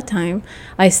span at that time.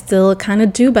 I still kind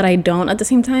of do, but I don't at the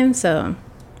same time. So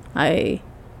I'm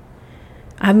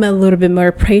a little bit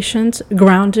more patient,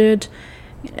 grounded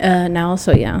now.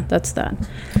 So yeah, that's that.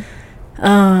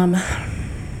 I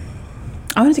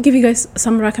wanted to give you guys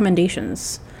some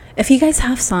recommendations. If you guys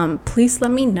have some, please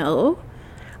let me know.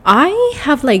 I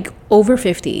have like over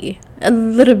 50, a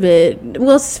little bit.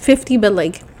 Well, it's 50, but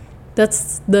like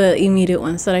that's the immediate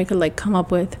ones that I could like come up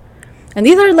with. And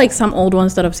these are like some old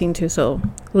ones that I've seen too. So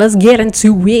let's get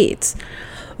into it.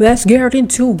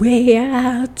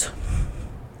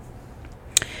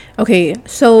 Okay,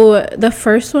 so the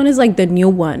first one is like the new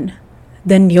one.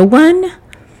 A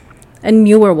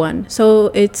newer one. So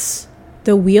it's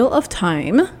The Wheel of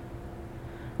Time.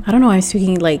 I don't know why I'm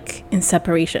speaking like in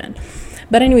separation.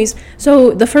 But anyways, so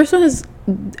the first one is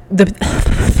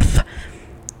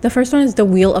the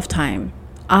Wheel of Time.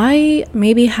 I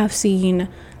maybe have seen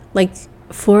like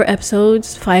 5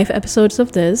 episodes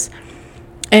of this,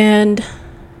 and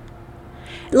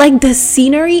like the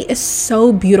scenery is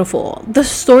so beautiful. The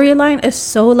storyline is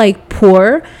so like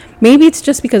poor. Maybe it's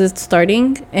just because it's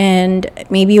starting and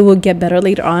maybe it will get better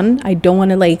later on. I don't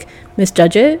want to like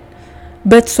misjudge it.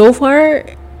 But so far,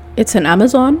 it's an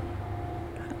Amazon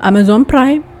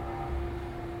Prime.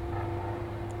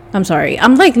 I'm sorry.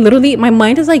 I'm like literally, my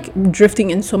mind is like drifting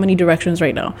in so many directions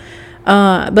right now.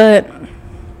 But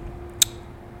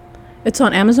it's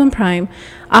on Amazon Prime.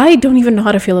 I don't even know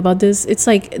how to feel about this. It's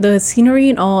like the scenery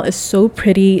and all is so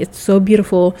pretty. It's so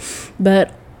beautiful.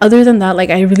 But other than that,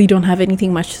 like I really don't have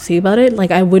anything much to say about it.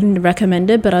 Like I wouldn't recommend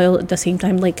it, but I'll at the same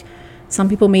time, like some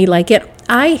people may like it.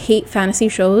 I hate fantasy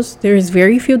shows. There's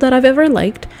very few that I've ever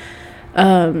liked.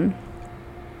 I'm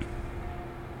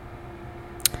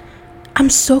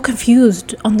so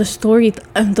confused on the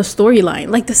storyline.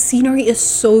 Like the scenery is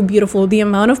so beautiful. The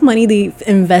amount of money they've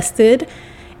invested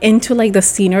into like the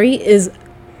scenery is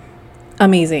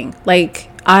amazing. Like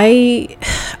I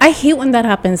hate when that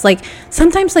happens. Like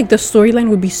sometimes like the storyline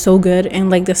would be so good and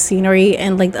like the scenery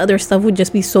and like the other stuff would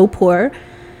just be so poor.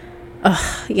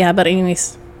 Yeah, but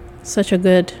anyways, such a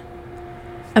good,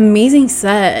 amazing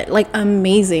set. Like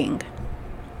amazing.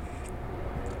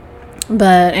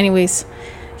 But anyways,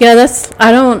 yeah,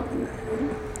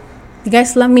 You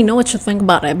guys let me know what you think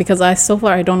about it, because so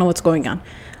far I don't know what's going on.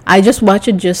 I just watch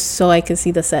it just so I can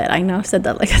see the set. I know I've said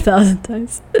that like 1,000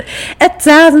 times.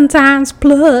 1,000 times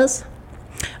plus.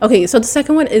 Okay, so the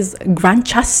second one is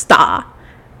Grantchester.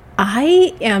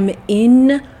 I am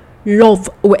in love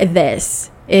with this.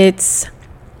 It's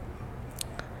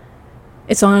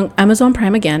on Amazon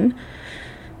Prime again.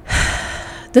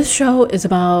 This show is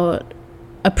about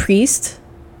a priest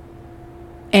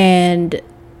and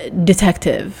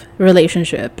detective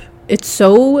relationship. It's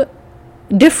so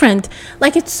different.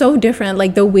 Like, it's so different.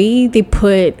 Like, the way they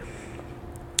put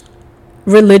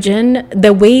religion,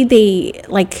 the way they,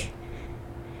 like,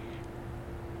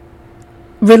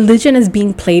 religion is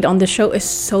being played on the show is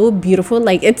so beautiful.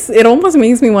 Like, it almost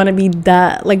makes me want to be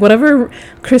that, like, whatever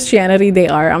Christianity they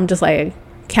are, I'm just like,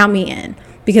 count me in,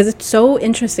 because it's so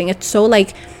interesting. It's so,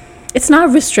 like, it's not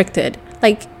restricted.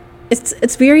 Like,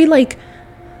 it's very, like,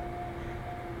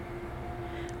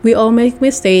 we all make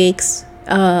mistakes.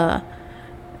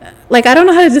 Like, I don't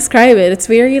know how to describe it. It's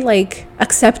very, like,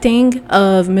 accepting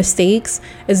of mistakes.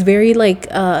 It's very, like,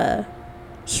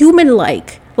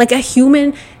 human-like. Like a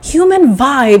human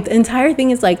vibe. The entire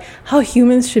thing is like how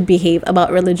humans should behave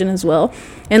about religion as well,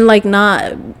 and like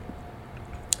not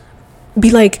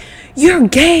be like, you're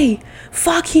gay,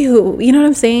 fuck you, you know what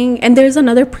I'm saying? And there's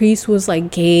another priest who was like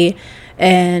gay,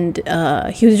 and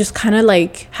he was just kind of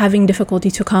like having difficulty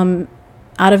to come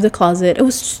out of the closet. It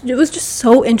was just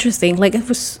so interesting. Like, it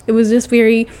was just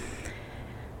very,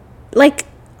 like,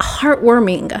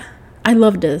 heartwarming. I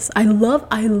love this. I love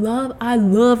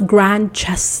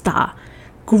Grantchester.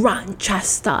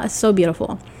 Grantchester. It's so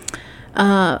beautiful.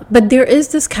 But there is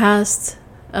this cast.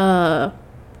 I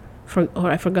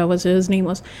forgot what his name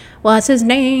was. Well, that's his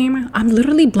name. I'm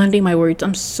literally blending my words.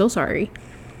 I'm so sorry.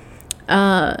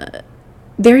 There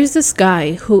is this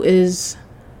guy who is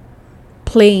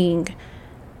playing.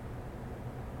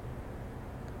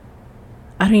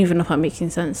 I don't even know if I'm making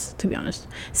sense, to be honest.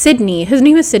 Sydney. His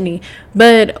name is Sydney.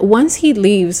 But once he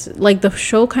leaves, like, the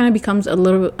show kind of becomes a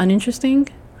little uninteresting.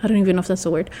 I don't even know if that's the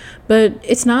word. But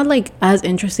it's not, like, as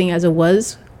interesting as it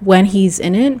was when he's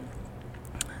in it.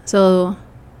 So,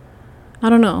 I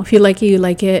don't know. If you like it, you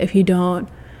like it. If you don't,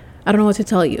 I don't know what to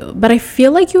tell you. But I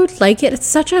feel like you would like it. It's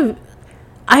such a...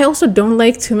 I also don't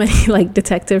like too many, like,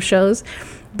 detective shows.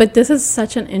 But this is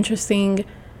such an interesting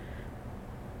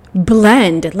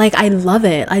blend. Like, I love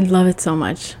it so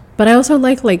much. But I also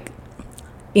like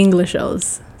English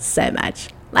shows so much,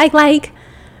 like.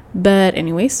 But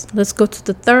anyways, let's go to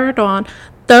the third one.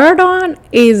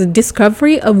 Is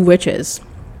Discovery of Witches.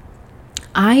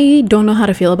 I don't know how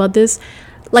to feel about this.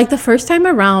 Like, the first time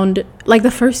around, like,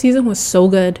 the first season was so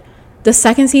good. The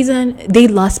second season, they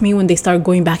lost me when they started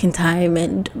going back in time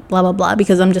and blah blah blah,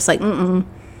 because I'm just like,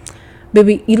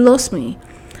 baby, you lost me.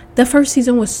 The first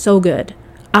season was so good.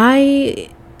 I'm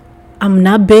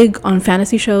not big on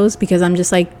fantasy shows, because I'm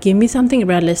just like, give me something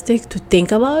realistic to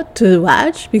think about, to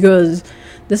watch, because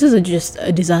this is just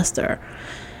a disaster.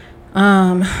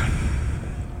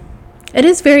 It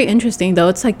is very interesting though.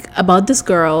 It's like about this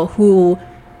girl who,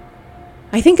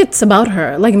 I think it's about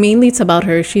her, like, mainly it's about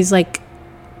her. She's like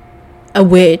a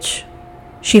witch.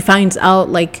 She finds out,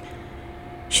 like,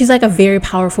 she's like a very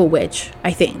powerful witch,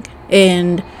 I think,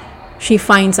 and she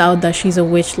finds out that she's a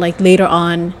witch, like, later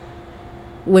on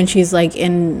when she's, like,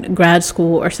 in grad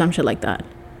school or some shit like that.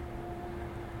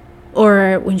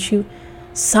 Or when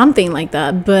something like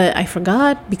that. But I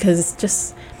forgot,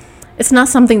 because it's not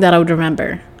something that I would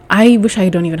remember. I wish I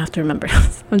don't even have to remember.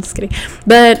 I'm just kidding.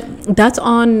 But that's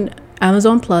on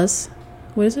Amazon Plus.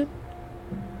 What is it?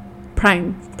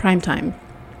 Prime time.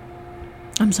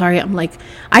 I'm sorry, I'm like,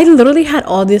 I literally had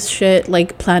all this shit,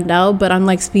 like, planned out, but I'm,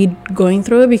 like, speed going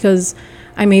through it because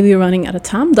I may be running out of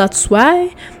time. That's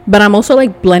why. But I'm also,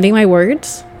 like, blending my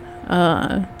words.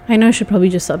 I know I should probably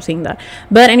just stop saying that.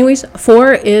 But anyways,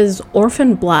 4 is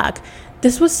Orphan Black.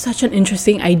 This was such an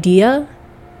interesting idea.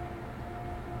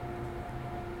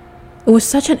 It was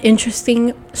such an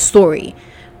interesting story.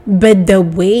 But the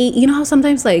way, you know how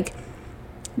sometimes, like,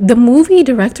 the movie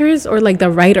directors or, like, the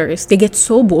writers, they get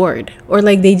so bored, or,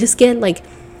 like, they just get, like,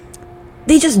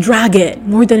 they just drag it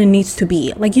more than it needs to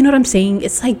be. Like, you know what I'm saying?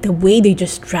 It's like the way they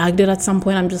just dragged it at some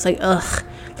point. I'm just like, ugh,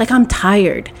 like, I'm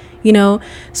tired, you know?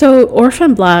 So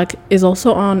Orphan Black is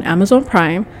also on Amazon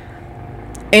Prime,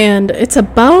 and it's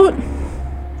about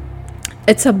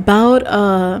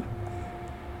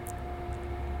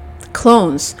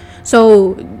clones.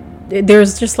 So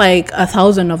there's just like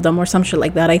 1,000 of them or some shit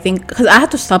like that, I think, because I had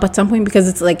to stop at some point because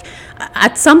it's like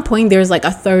at some point there's like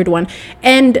a third one.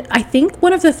 And I think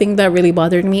one of the things that really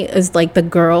bothered me is like the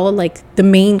girl, like the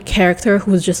main character,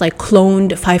 who's just like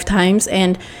cloned 5 times,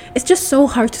 and it's just so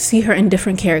hard to see her in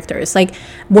different characters. Like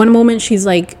one moment she's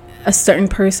like a certain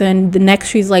person, the next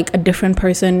she's like a different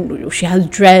person, she has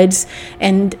dreads,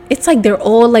 and it's like they're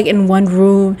all like in one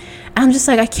room, and I'm just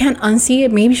like, I can't unsee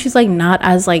it. Maybe she's like not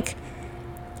as like,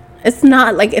 it's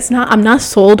not I'm not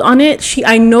sold on it.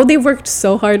 I know they worked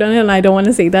so hard on it, and I don't want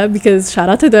to say that because shout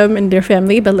out to them and their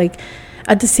family, but like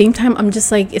at the same time I'm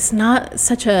just like, it's not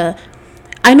such a,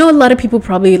 I know a lot of people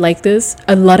probably like this,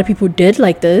 a lot of people did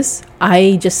like this,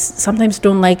 I just sometimes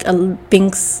don't like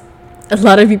things a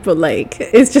lot of people like.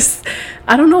 It's just,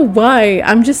 I don't know why,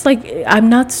 I'm just like, I'm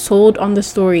not sold on the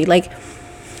story. Like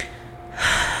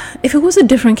if it was a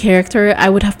different character, I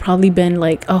would have probably been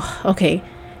like, oh, okay.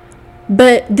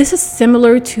 But this is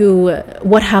similar to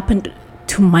what happened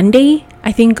to Monday,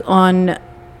 I think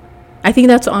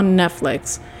that's on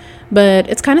Netflix, but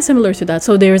it's kind of similar to that.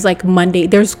 So there's like Monday,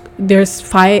 there's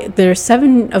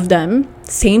 7 of them,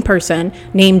 same person,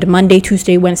 named Monday,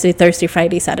 Tuesday, Wednesday, Thursday,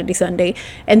 Friday, Saturday, Sunday,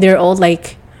 and they're all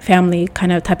like family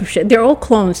kind of type of shit. They're all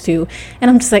clones too,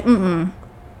 and I'm just like, I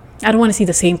don't want to see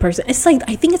the same person. It's like,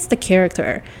 I think it's the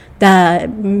character that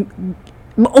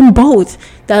on both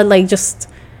that like just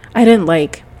I didn't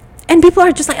like. And people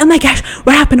are just like, oh my gosh,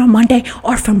 what happened on Monday?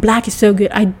 Orphan Black is so good.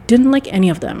 I didn't like any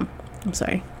of them. I'm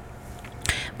sorry,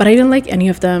 but I didn't like any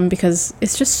of them because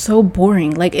it's just so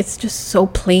boring. Like it's just so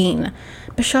plain.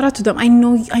 But shout out to them. I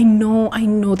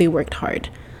know they worked hard,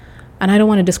 and I don't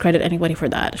want to discredit anybody for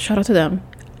that. Shout out to them.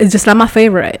 It's just not my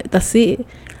favorite. That's it.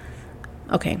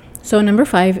 Okay, so number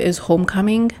 5 is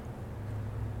Homecoming.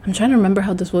 I'm trying to remember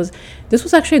how this was. This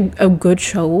was actually a good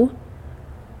show,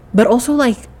 but also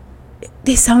like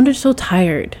they sounded so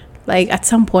tired. Like at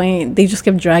some point they just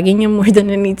kept dragging him more than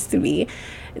it needs to be.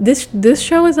 This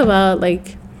show is about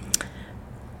like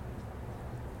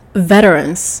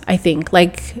veterans, I think,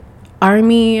 like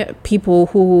army people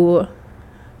who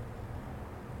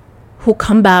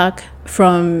come back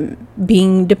from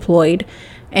being deployed,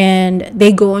 and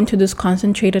they go into this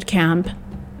concentrated camp.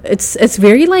 It's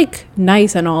very like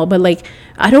nice and all, but like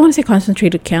I don't want to say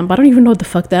concentrated camp. I don't even know what the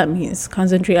fuck that means.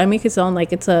 Concentrate. I make it sound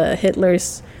like it's a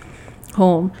Hitler's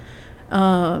home.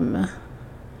 It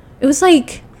was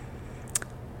like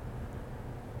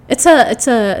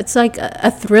it's like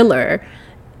a thriller.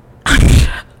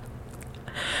 I'm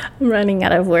running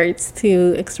out of words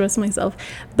to express myself,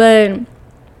 but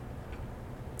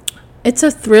it's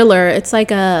a thriller. It's like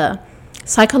a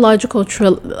psychological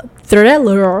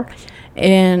thriller.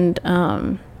 And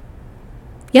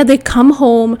they come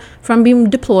home from being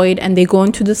deployed, and they go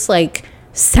into this like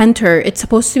center. It's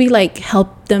supposed to be like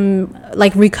help them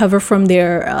like recover from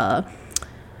their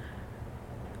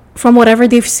from whatever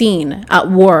they've seen at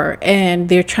war, and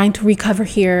they're trying to recover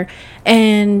here.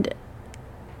 And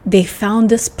they found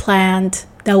this plant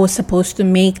that was supposed to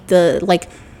make the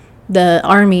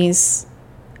armies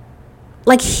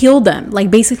like heal them, like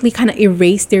basically kind of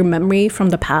erase their memory from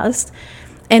the past.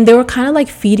 And they were kind of like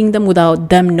feeding them without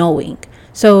them knowing.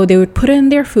 So they would put it in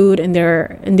their food, in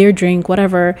their drink,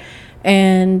 whatever,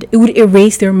 and it would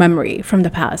erase their memory from the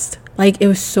past. Like it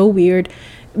was so weird,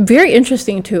 very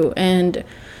interesting too. And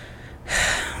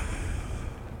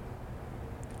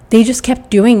they just kept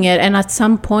doing it. And at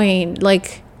some point,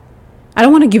 like, I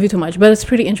don't want to give you too much, but it's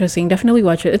pretty interesting. Definitely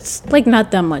watch it. It's like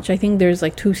not that much. I think there's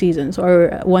like 2 seasons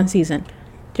or 1 season.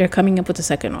 They're coming up with the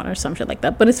second one or some shit like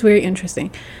that. But it's very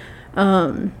interesting.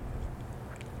 I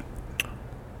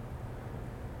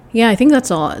think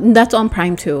that's all. That's on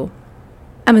Prime too.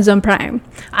 Amazon Prime.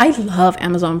 I love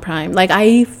Amazon Prime. Like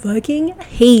I fucking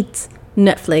hate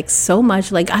Netflix so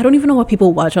much. Like I don't even know what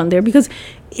people watch on there because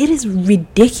it is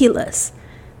ridiculous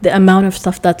the amount of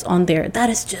stuff that's on there. That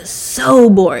is just so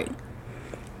boring.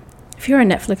 If you're a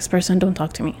Netflix person, don't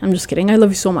talk to me. I'm just kidding. I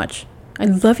love you so much. I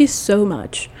love you so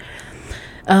much.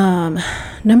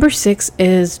 Number 6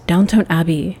 is Downton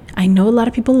Abbey. I know a lot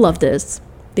of people love this.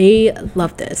 They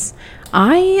love this.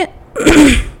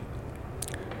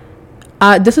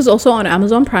 This is also on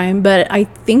Amazon Prime, but I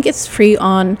think it's free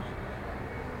on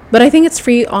what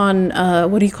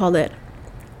do you call it?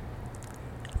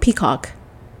 Peacock.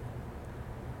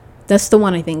 That's the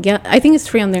one, I think. Yeah, I think it's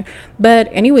free on there. But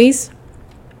anyways,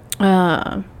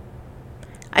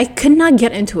 I could not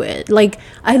get into it. Like,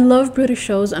 I love British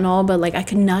shows and all, but like I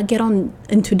could not get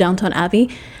into Downton Abbey.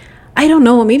 I don't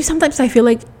know. Maybe sometimes I feel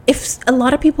like if a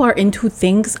lot of people are into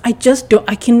things, I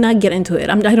cannot get into it.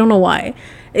 I don't know why.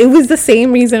 It was the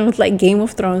same reason with like Game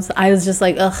of Thrones. I was just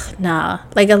like, ugh, nah.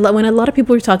 Like when a lot of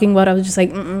people were talking about it, I was just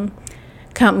like,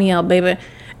 count me out, baby.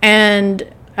 And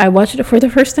I watched it for the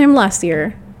first time last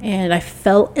year, and I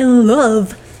fell in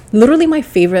love. Literally my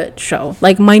favorite show,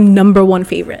 like my number one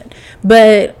favorite.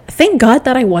 But thank God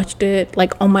that I watched it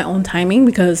like on my own timing,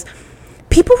 because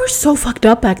people were so fucked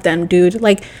up back then, dude.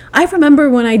 Like, I remember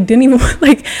when I didn't even,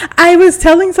 like, I was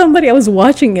telling somebody I was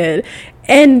watching it,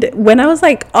 and when I was,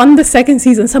 like, on the second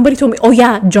season, somebody told me, oh,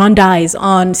 yeah, John dies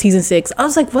on season 6. I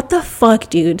was like, what the fuck,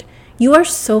 dude? You are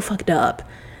so fucked up.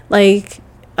 Like,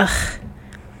 ugh.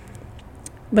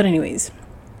 But anyways.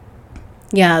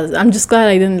 Yeah, I'm just glad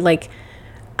I didn't, like,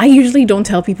 I usually don't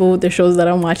tell people the shows that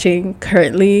I'm watching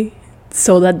currently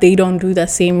so that they don't do that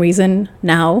same reason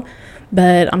now.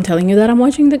 But I'm telling you that I'm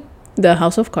watching the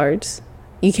House of Cards.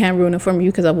 You can't ruin it for me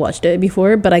because I've watched it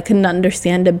before, but I couldn't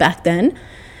understand it back then.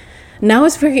 Now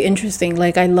it's very interesting.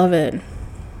 Like, I love it.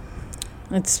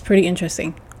 It's pretty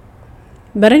interesting.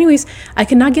 But anyways, I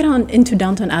cannot get on into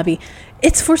Downton Abbey.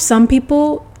 It's for some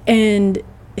people, and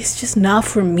it's just not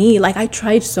for me. Like, I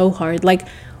tried so hard. Like,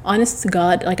 honest to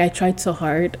God, like, I tried so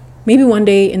hard. Maybe one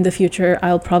day in the future,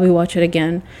 I'll probably watch it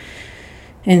again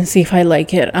and see if I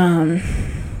like it.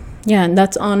 Yeah, and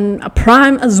that's on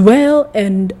Prime as well,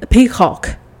 and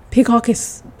Peacock. Peacock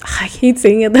is, I hate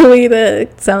saying it the way that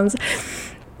it sounds.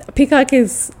 Peacock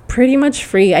is pretty much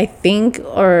free, I think,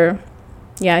 or,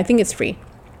 yeah, I think it's free.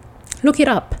 Look it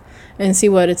up and see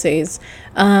what it says.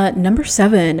 Number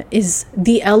 7 is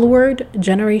The L Word,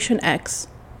 Generation X.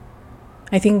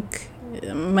 I think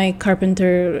my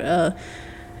carpenter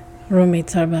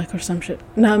roommates are back or some shit.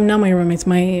 No, not my roommates,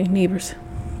 my neighbors.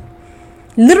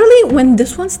 Literally, when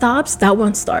this one stops, that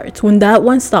one starts. When that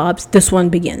one stops, this one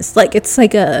begins. Like, it's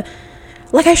like I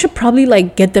should probably,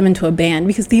 like, get them into a band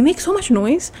because they make so much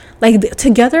noise. Like,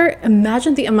 together,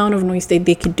 imagine the amount of noise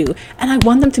they could do. And I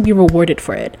want them to be rewarded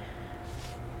for it.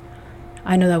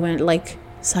 I know that went, like,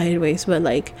 sideways, but,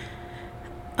 like,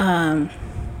 I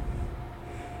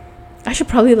should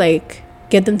probably, like,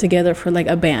 get them together for, like,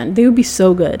 a band. They would be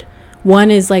so good.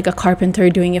 One is like a carpenter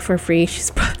doing it for free.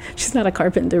 She's not a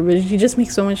carpenter, but she just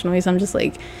makes so much noise. I'm just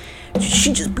like,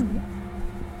 she just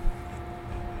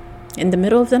in the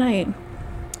middle of the night.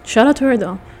 Shout out to her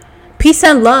though. Peace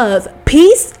and love,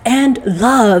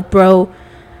 bro.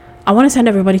 I want to send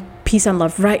everybody peace and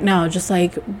love right now. Just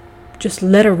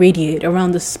let it radiate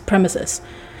around this premises.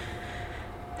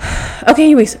 Okay,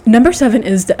 anyways, number 7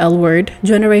 is The L Word,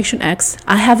 Generation X.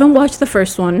 I haven't watched the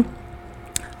first one.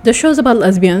 The show's about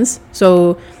lesbians,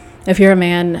 so if you're a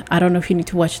man, I don't know if you need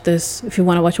to watch this. If you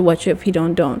want to watch it. If you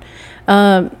don't.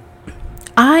 I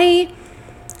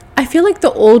feel like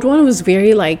the old one was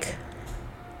very, like,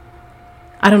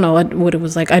 I don't know what it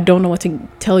was like. I don't know what to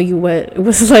tell you what it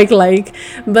was like,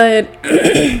 but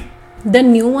the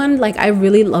new one, like, I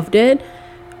really loved it.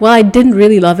 Well, I didn't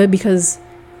really love it because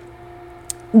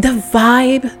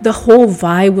the whole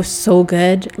vibe was so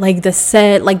good. Like, the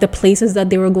set, like, the places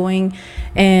that they were going,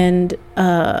 and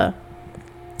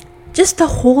just the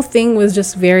whole thing was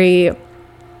just very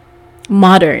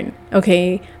modern,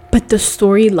 okay? But the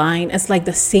storyline is like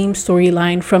the same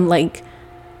storyline from, like,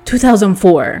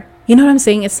 2004. You know what I'm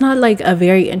saying? It's not like a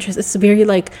very interesting. It's very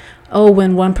like, oh,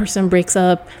 when one person breaks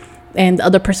up and the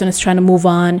other person is trying to move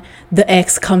on, the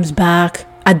ex comes back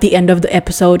at the end of the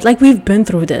episode. Like, we've been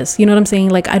through this. You know what I'm saying?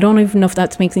 Like, I don't even know if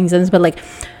that makes any sense, but, like,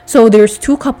 so there's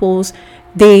two couples.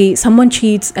 Someone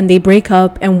cheats and they break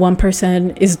up, and one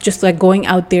person is just, like, going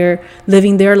out there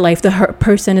living their life. The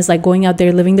person is, like, going out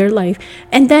there living their life,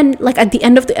 and then, like, at the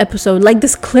end of the episode, like,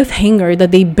 this cliffhanger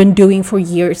that they've been doing for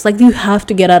years, like, you have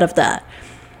to get out of that.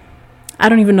 I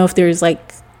don't even know if there's,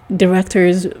 like,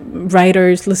 directors,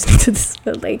 writers listening to this,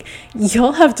 but, like,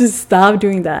 y'all have to stop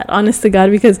doing that, honest to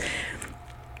God, because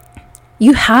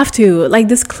you have to, like,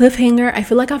 this cliffhanger. I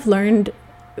feel like I've learned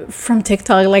from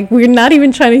TikTok, like, we're not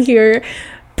even trying to hear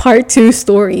part 2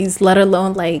 stories, let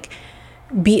alone, like,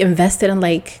 be invested in,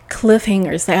 like,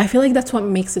 cliffhangers. Like, I feel like that's what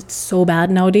makes it so bad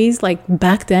nowadays. Like,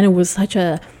 back then it was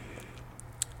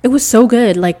so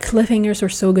good. Like, cliffhangers were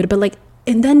so good, but, like,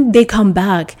 and then they come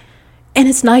back and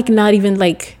it's like not even,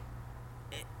 like,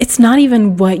 it's not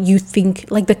even what you think.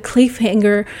 Like, the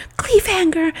cliffhanger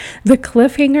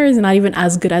is not even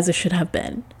as good as it should have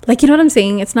been. Like, you know what I'm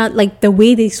saying? It's not, like, the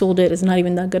way they sold it is not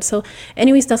even that good. So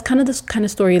anyways, that's kind of this kind of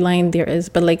storyline there is.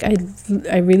 But, like,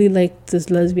 I really like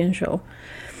this lesbian show.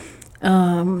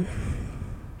 The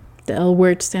L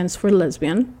word stands for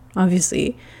lesbian,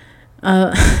 obviously.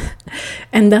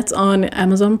 And that's on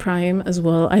Amazon Prime as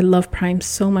well. I love Prime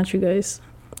so much, you guys.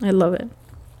 I love it.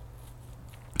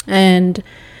 And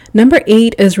number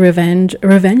 8 is Revenge.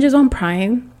 Revenge is on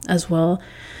Prime as well.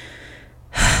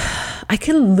 I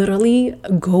can literally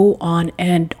go on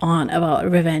and on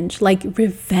about Revenge. Like,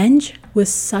 Revenge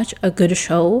was such a good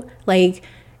show. Like,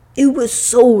 it was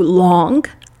so long,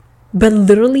 but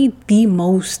literally the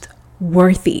most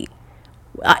worthy.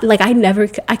 I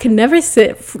can never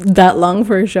sit that long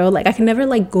for a show. Like, I can never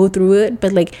like go through it,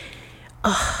 but like,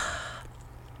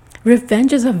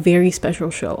 Revenge is a very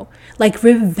special show. Like,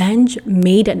 Revenge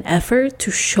made an effort to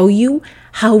show you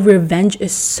how revenge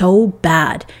is so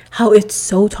bad, how it's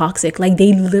so toxic. Like,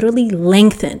 they literally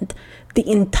lengthened the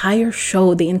entire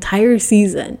show, the entire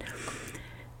season,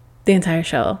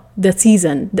 the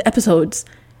season, the episodes,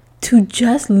 to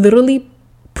just literally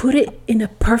put it in a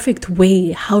perfect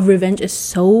way how revenge is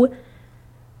so,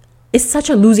 it's such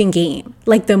a losing game.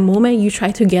 Like, the moment you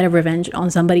try to get a revenge on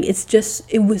somebody, it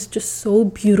was just so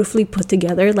beautifully put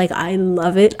together. Like, I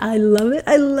love it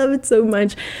so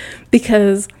much,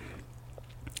 because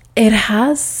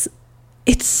it's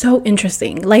so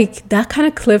interesting. Like, that kind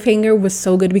of cliffhanger was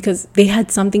so good because they had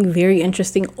something very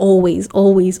interesting always.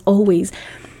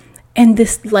 And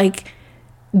this like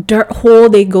dirt hole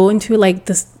they go into, like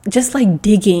this, just like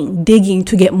digging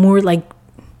to get more, like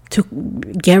to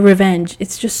get revenge.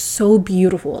 It's just so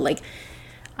beautiful. Like,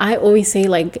 I always say,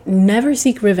 like, never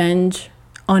seek revenge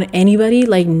on anybody.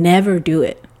 Like, never do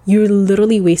it. You're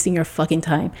literally wasting your fucking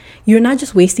time. You're not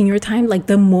just wasting your time. Like,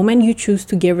 the moment you choose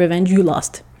to get revenge, you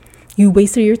lost. You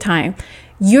wasted your time.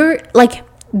 You're like,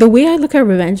 the way I look at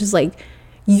revenge is like,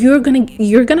 you're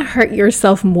gonna hurt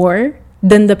yourself more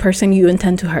than the person you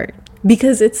intend to hurt,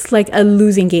 because it's like a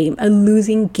losing game.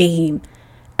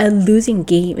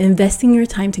 Investing your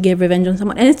time to get revenge on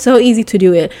someone, and it's so easy to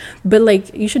do it, but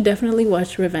like, you should definitely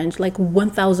watch Revenge. Like,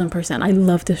 1000%. I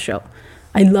love this show.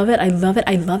 I love it.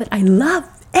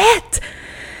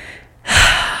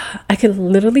 I could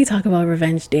literally talk about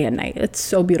Revenge day and night. It's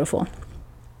so beautiful.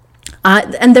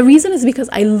 And the reason is because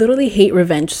I literally hate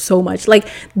revenge so much. Like,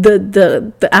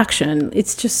 the action,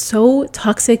 it's just so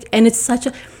toxic, and it's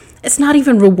not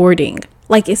even rewarding.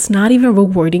 Like, it's not even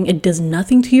rewarding. It does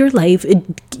nothing to your life.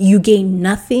 You gain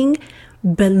nothing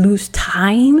but lose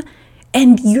time,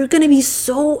 and you're gonna be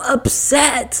so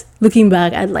upset looking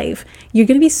back at life. You're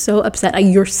gonna be so upset at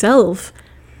yourself,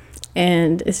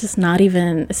 and it's just not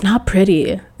even, it's not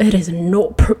pretty. It is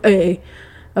not pretty.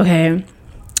 Okay,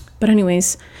 but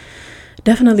anyways,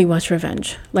 definitely watch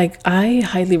Revenge. Like, I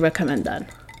highly recommend that.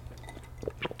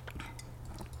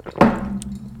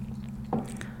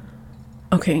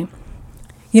 Okay,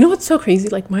 you know what's so crazy?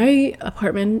 Like, my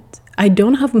apartment, I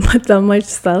don't have that much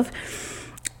stuff,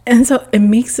 and so it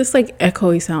makes this like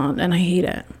echoey sound, and I hate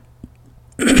it.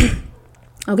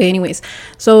 Okay, anyways,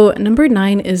 so number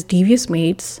 9 is Devious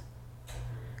Mates.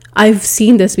 I've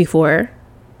seen this before.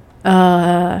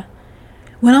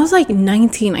 When I was like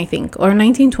 19, I think, or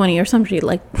 1920 or some shit.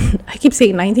 Like, I keep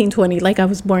saying 1920, like I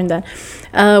was born then.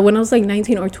 When I was like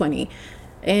 19 or 20,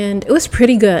 and it was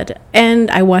pretty good.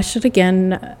 And I watched it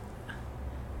again,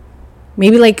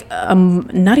 maybe like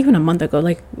not even a month ago.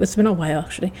 Like, it's been a while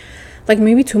actually, like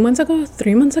maybe 2 months ago,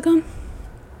 3 months ago.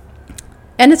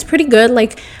 And it's pretty good.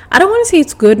 Like, I don't want to say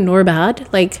it's good nor bad.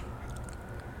 Like,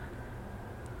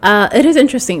 it is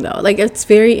interesting though. Like, it's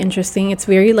very interesting. It's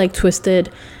very like twisted.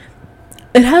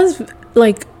 It has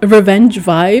like revenge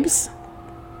vibes.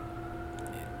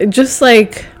 Just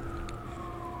like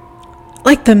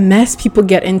the mess people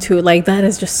get into, like, that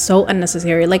is just so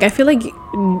unnecessary. Like, I feel like,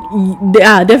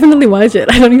 yeah, definitely watch it.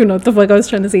 I don't even know what the fuck I was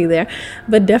trying to say there,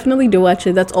 but definitely do watch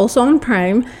it. That's also on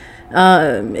Prime.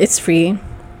 It's free,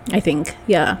 I think.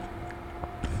 Yeah.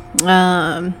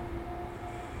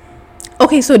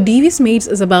 Okay, so Devious Maids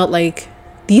is about like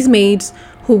these maids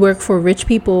who work for rich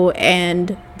people,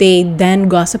 and they then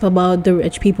gossip about the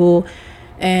rich people,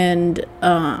 and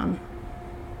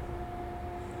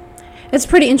it's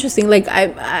pretty interesting. Like,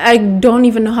 I don't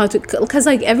even know how to, because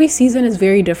like every season is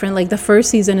very different. Like, the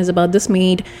first season is about this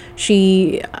maid.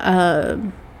 She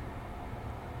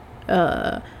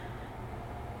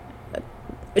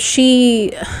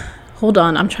hold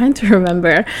on, I'm trying to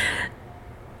remember.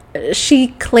 She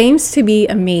claims to be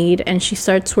a maid, and she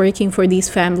starts working for these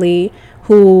family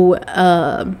who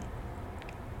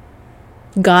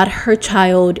got her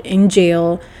child in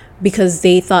jail because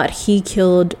they thought he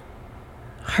killed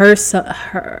her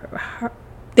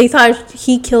they thought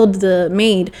he killed the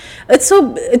maid.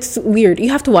 It's weird. You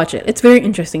have to watch it. It's very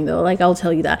interesting though. Like, I'll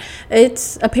tell you that.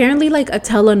 It's apparently like a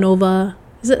telenovela.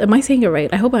 Am I saying it right?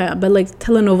 I hope I am. But like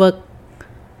telenovela.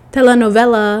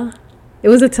 It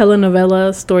was a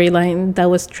telenovela storyline that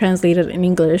was translated in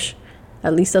English.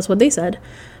 At least that's what they said.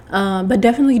 But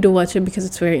definitely do watch it because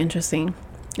it's very interesting.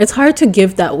 It's hard to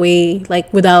give that way,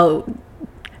 like without.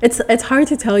 It's hard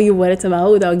to tell you what it's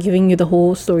about without giving you the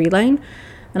whole storyline,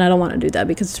 and I don't want to do that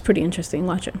because it's pretty interesting.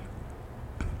 Watch it.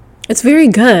 It's very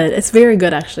good. It's very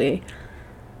good actually.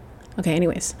 Okay.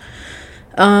 Anyways,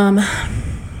 I'll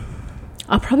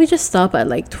probably just stop at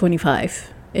like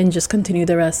 25 and just continue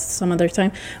the rest some other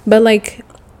time. But like,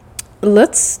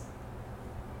 let's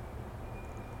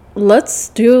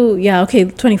do, yeah, okay,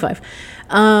 25.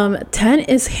 10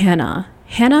 is Hannah.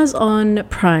 Hannah's on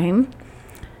Prime.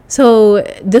 So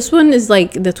this one is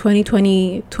like the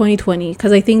 2020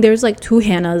 because I think there's like two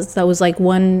Hannahs. That was like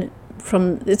one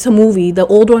from, it's a movie. The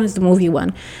old one is the movie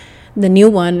one, the new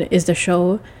one is the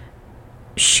show.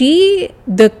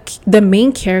 The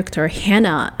main character,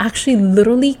 Hannah, actually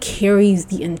literally carries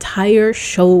the entire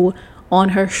show on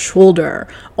her shoulder,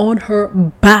 on her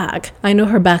back. I know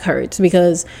her back hurts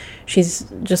because she's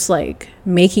just like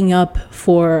making up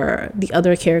for the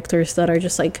other characters that are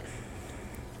just like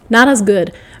not as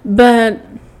good, but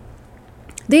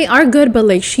they are good. But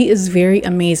like, she is very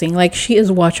amazing. Like, she is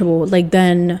watchable. Like,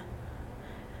 then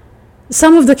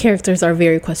some of the characters are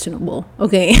very questionable,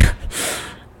 okay?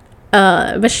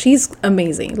 But she's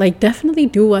amazing. Like, definitely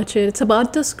do watch it. It's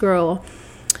about this girl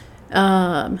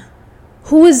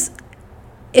who is,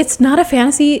 it's not a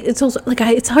fantasy. It's also like,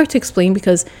 it's hard to explain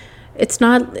because it's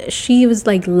not, she was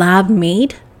like lab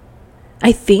made,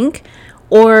 I think,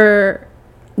 or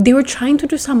they were trying to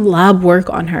do some lab work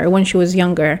on her when she was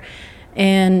younger,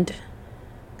 and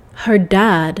her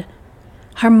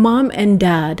mom and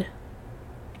dad,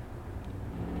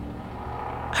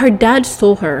 her dad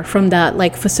stole her from that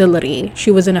like facility.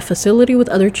 She was in a facility with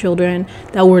other children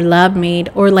that were lab made,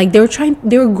 or like they were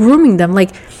grooming them.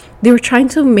 Like, they were trying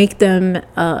to make them,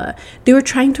 they were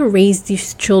trying to raise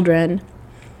these children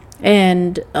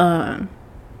and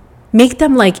make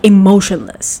them like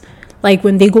emotionless. Like,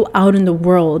 when they go out in the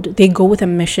world, they go with a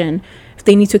mission. If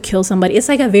they need to kill somebody, it's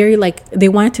like a very like, they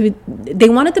wanted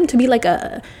them to be like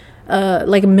a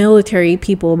military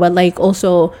people, but like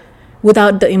also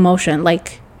without the emotion,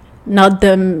 like not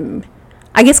them,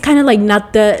 I guess, kind of like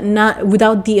not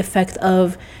without the effect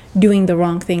of doing the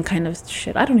wrong thing kind of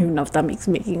shit. I don't even know if that makes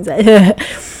making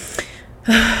sense.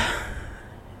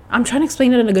 I'm trying to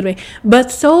explain it in a good way.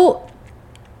 But so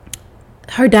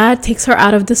her dad takes her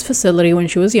out of this facility when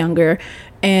she was younger,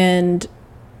 and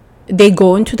they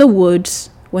go into the woods.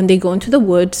 When they go into the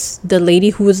woods, the lady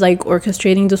who was like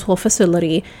orchestrating this whole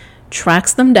facility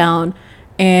tracks them down,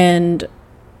 and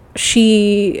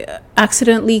she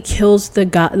accidentally kills the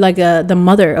guy, like the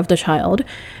mother of the child,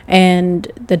 and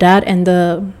the dad and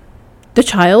the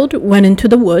child went into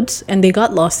the woods, and they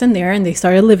got lost in there, and they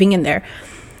started living in there.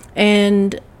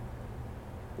 And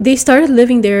they started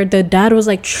living there. The dad was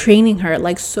like training her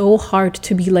like so hard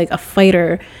to be like a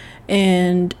fighter,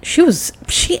 and she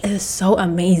is so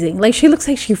amazing. Like, she looks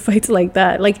like she fights like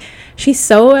that. Like, she's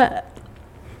so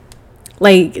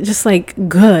like just like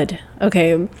good.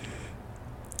 Okay.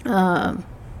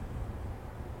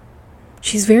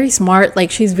 She's very smart. Like,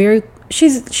 she's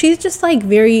just like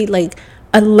very like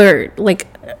alert. Like,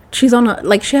 she's on a,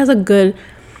 like, she has a good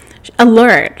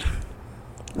alert.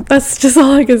 That's just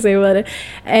all I can say about it.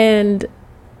 And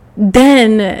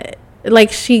then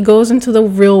like, she goes into the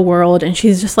real world, and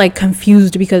she's just like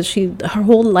confused because her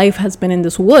whole life has been in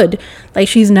this wood. Like,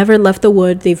 she's never left the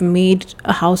wood. They've made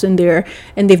a house in there,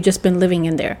 and they've just been living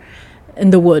in there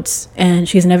in the woods, and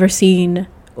she's never seen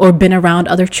or been around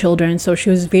other children. So she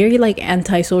was very like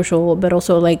antisocial, but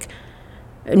also like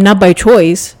not by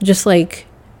choice, just like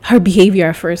her behavior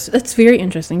at first. It's very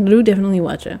interesting. Do definitely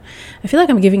watch it. I feel like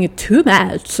I'm giving it too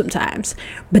much sometimes,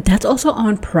 but that's also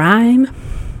on Prime.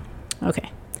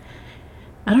 Okay,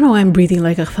 I don't know why I'm breathing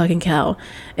like a fucking cow.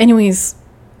 Anyways,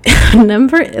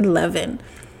 number 11.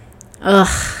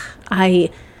 Ugh, I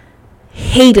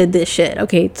hated this shit.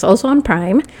 Okay, it's also on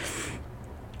Prime.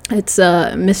 It's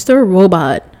Mr.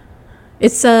 Robot.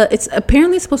 It's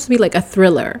apparently supposed to be like a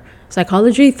thriller,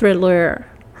 psychology thriller.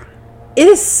 It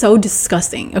is so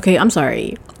disgusting. Okay, I'm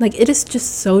sorry. Like, it is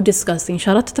just so disgusting.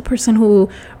 Shout out to the person who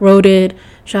wrote it.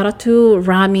 Shout out to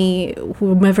Rami,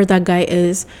 whomever that guy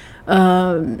is.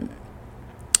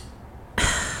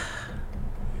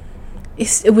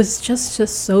 It was just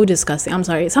so disgusting. I'm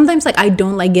sorry. Sometimes like I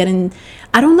don't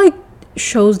like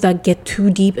shows that get too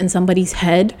deep in somebody's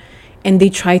head and they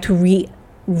try to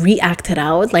react it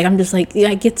out. Like, I'm just like,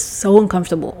 I get so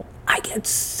uncomfortable. I'm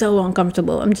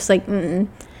just like,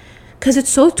 because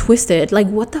it's so twisted. Like,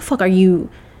 what the fuck are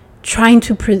you trying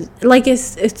to like,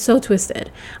 it's so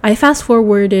twisted. I fast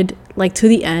forwarded like to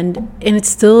the end, and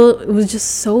it was just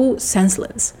so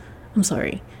senseless. I'm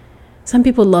sorry. Some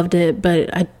people loved it, but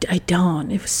I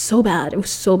don't. It was so bad. It was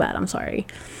so bad. I'm sorry.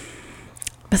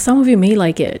 But some of you may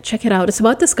like it. Check it out. It's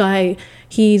about this guy.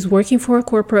 He's working for a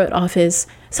corporate office.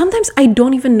 Sometimes I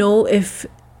don't even know if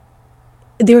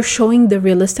they're showing the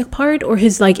realistic part or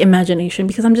his like imagination,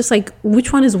 because I'm just like,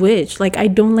 which one is which? Like, I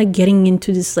don't like getting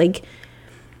into this. Like,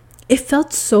 it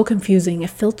felt so confusing. It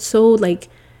felt so like,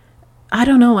 I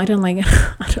don't know. I don't like it.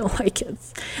 I don't like it.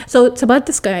 So it's about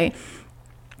this guy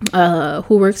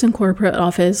who works in corporate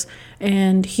office,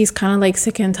 and he's kind of like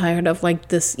sick and tired of like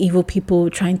this evil people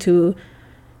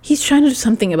he's trying to do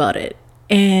something about it,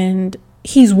 and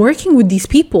he's working with these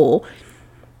people,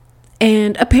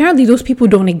 and apparently those people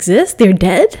don't exist. They're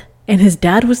dead, and his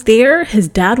dad was there. His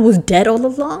dad was dead all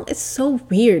along. It's so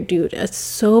weird, dude. It's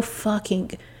so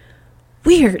fucking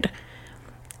weird.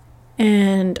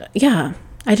 And yeah,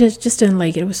 I just didn't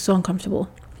like it. It was so uncomfortable.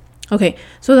 Okay,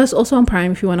 so that's also on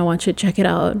Prime. If you want to watch it, check it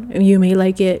out. You may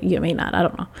like it, you may not. I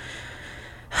don't know.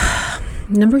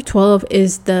 Number 12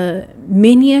 is the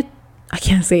Miniaturist.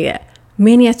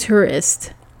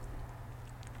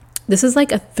 This is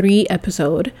like a 3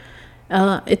 episode.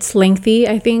 It's lengthy,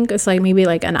 I think. It's like maybe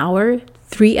like an hour,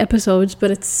 3 episodes, but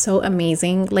it's so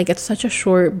amazing. Like, it's such a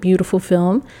short, beautiful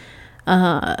film.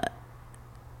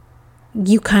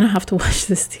 You kind of have to watch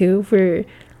this too for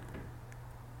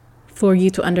you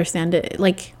to understand it.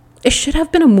 Like, it should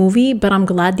have been a movie, but I'm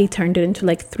glad they turned it into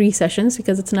like 3 sessions,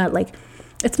 because it's not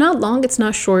long, it's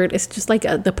not short, it's just like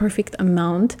the perfect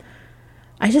amount.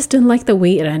 I just didn't like the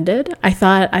way it ended.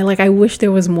 I wish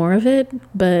there was more of it,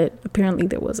 but apparently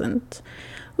there wasn't,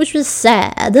 which was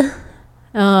sad.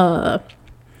 I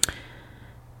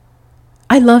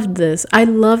loved this. I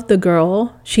loved the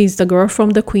girl. She's the girl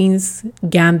from the Queen's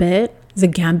Gambit. Is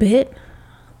it Gambit?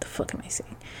 What the fuck am I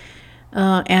saying?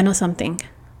 Anna something.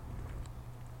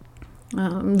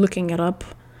 I'm looking it up.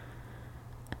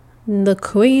 The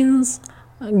Queen's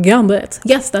Gambit.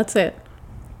 Yes, that's it.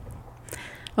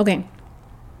 Okay.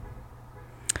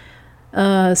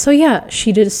 So yeah,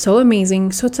 she did so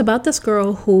amazing. So it's about this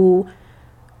girl who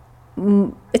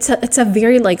it's a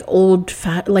very like old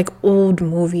style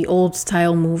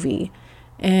movie,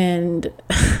 and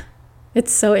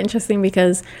it's so interesting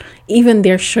because even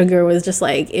their sugar was just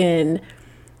like it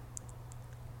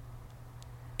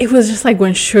was just like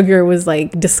when sugar was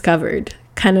like discovered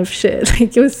kind of shit.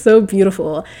 Like, it was so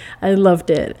beautiful. I loved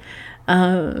it.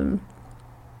 But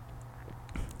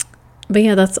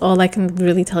yeah, that's all I can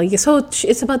really tell you. So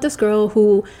it's about this girl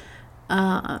who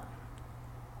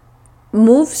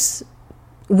moves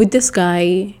with this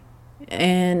guy,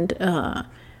 and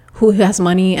who has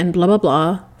money and blah blah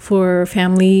blah, for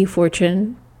family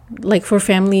fortune, like for the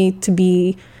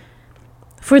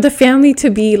family to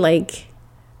be like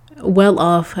well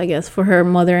off, I guess, for her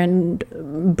mother and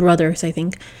brothers, I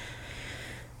think.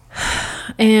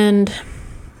 And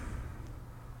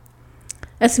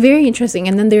that's very interesting.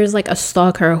 And then there's like a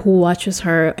stalker who watches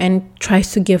her and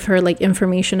tries to give her like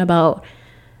information about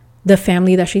the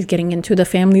family that she's getting into, the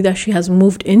family that she has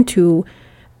moved into.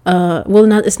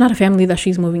 It's not a family that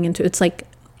she's moving into. It's like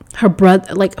her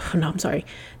brother,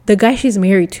 the guy she's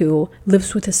married to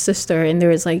lives with his sister, and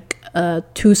there is like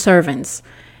 2 servants,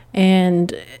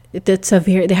 and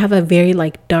they have a very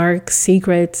like dark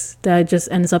secret that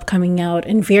just ends up coming out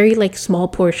in very like small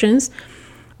portions.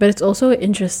 But it's also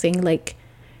interesting, like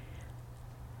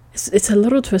it's a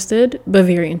little twisted, but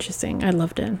very interesting. I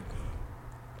loved it.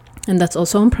 And that's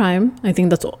also on Prime. I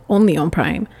think that's only on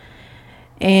Prime.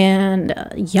 And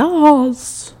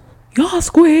yes,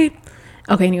 Squid.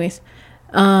 Okay, anyways,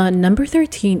 number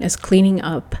 13 is Cleaning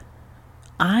Up.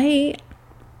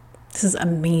 This is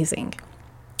amazing.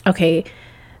 Okay,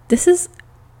 this is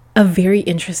a very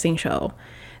interesting show.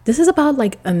 This is about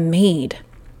like a maid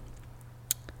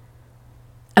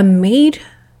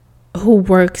who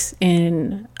works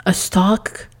in a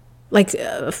stock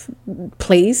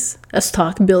place, a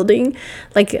stock building,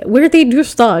 like where they do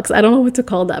stocks. I don't know what to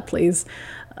call that place,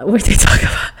 where they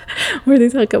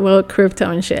talk about crypto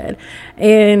and shit.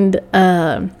 And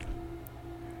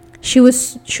she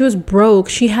was broke.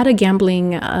 She had a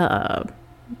gambling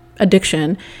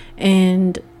addiction,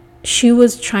 and she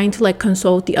was trying to like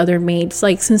consult the other maids,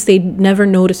 like since they never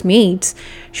noticed maids,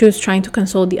 she was trying to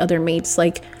consult the other maids,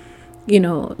 like, you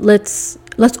know, let's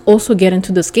also get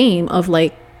into this game of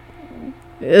like,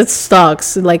 it's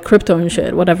stocks, like crypto and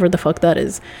shit, whatever the fuck that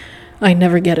is. I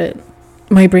never get it.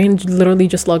 My brain literally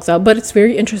just logs out. But it's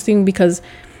very interesting because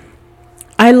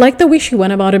I like the way she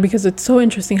went about it, because it's so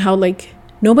interesting how like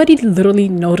nobody literally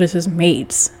notices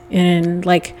maids in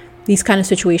like these kind of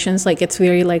situations. Like, it's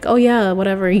very like, oh yeah,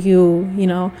 whatever, you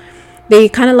know, they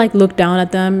kind of like look down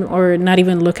at them, or not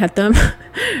even look at them.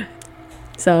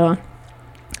 So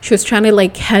she was trying to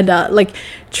like head up, like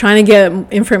trying to get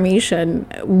information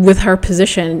with her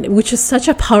position, which is such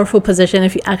a powerful position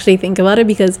if you actually think about it,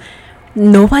 because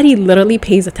nobody literally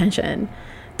pays attention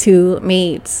to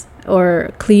maids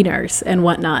or cleaners and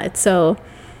whatnot. So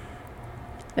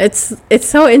it's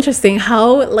so interesting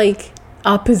how like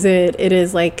opposite it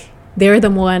is. Like they're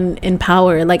the one in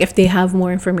power. Like if they have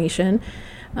more information,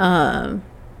 they're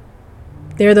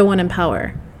the one in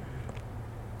power.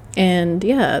 And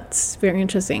yeah, it's very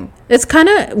interesting. It's kind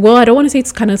of, well, I don't want to say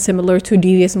it's kind of similar to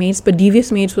Devious Maids, but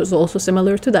Devious Maids was also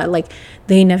similar to that. Like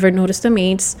they never noticed the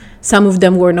maids. Some of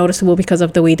them were noticeable because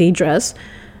of the way they dress.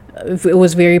 It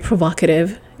was very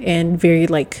provocative and very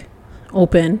like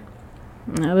open.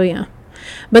 But yeah,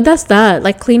 but that's that.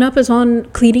 Like cleaning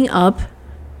up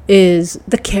is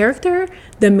the character.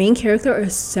 The main character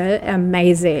is so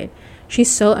amazing.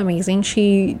 She's so amazing.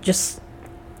 She just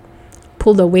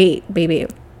pulled the weight, baby.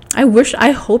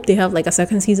 I hope they have like a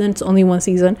second season. It's only one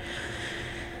season.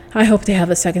 I hope they have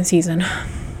a second season.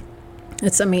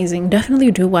 It's amazing.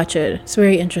 Definitely do watch it. It's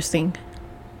very interesting.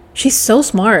 She's so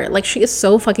smart. Like she is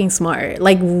so fucking smart.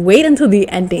 Like wait until the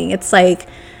ending. It's like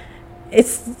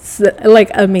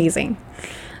amazing.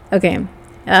 Okay.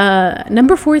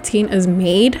 Number 14 is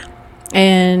Maid,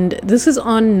 and this is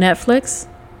on Netflix.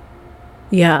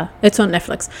 Yeah, it's on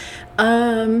Netflix.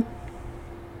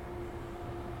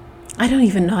 I don't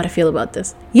even know how to feel about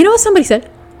this. You know what somebody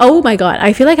said? Oh my god,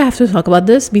 I feel like I have to talk about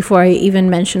this before I even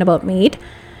mention about Maid.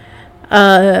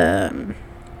 I'm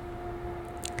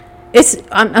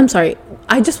sorry.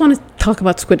 I just want to talk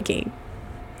about Squid Game.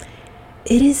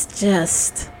 It is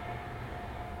just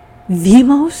the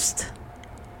most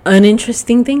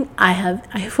uninteresting thing I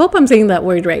hope I'm saying that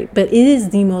word right, but it is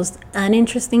the most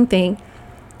uninteresting thing.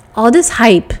 All this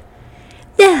hype.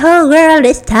 The whole world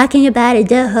is talking about it.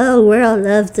 The whole world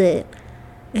loves it.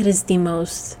 It is the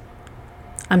most...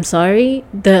 I'm sorry.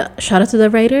 Shout out to the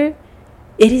writer.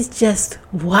 It is just...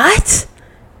 What?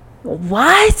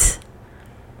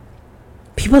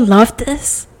 People love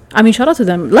this? I mean, shout out to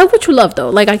them. Love what you love, though.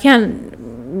 Like, I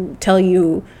can't tell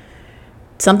you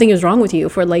something is wrong with you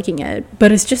for liking it.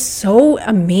 But it's just so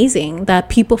amazing that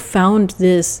people found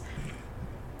this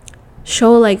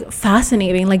show, like,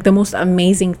 fascinating. Like, the most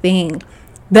amazing thing.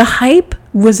 The hype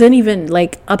wasn't even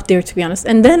like up there, to be honest.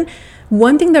 And then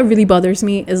one thing that really bothers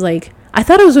me is like I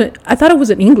thought it was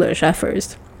in English at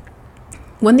first.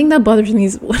 One thing that bothers me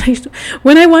is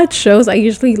when I watch shows, I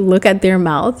usually look at their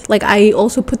mouth. Like I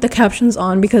also put the captions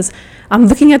on because I'm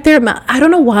looking at their mouth. I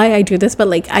don't know why I do this, but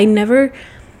like I never.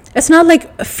 It's not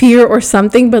like fear or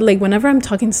something, but like whenever I'm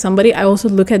talking to somebody, I also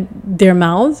look at their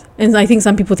mouth, and I think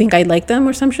some people think I like them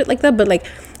or some shit like that, but like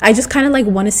I just kind of like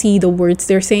want to see the words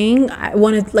they're saying. I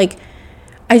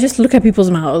just look at people's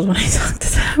mouths when I talk to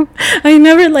them. I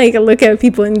never like look at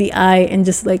people in the eye and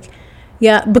just like,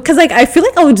 yeah, because like I feel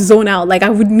like I would zone out. Like I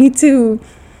would need to.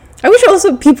 I wish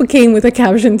also people came with a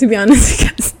caption, to be honest,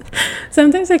 because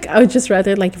sometimes like I would just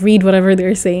rather like read whatever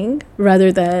they're saying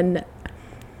rather than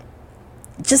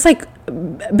just like,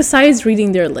 besides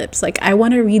reading their lips. Like I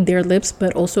want to read their lips,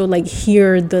 but also like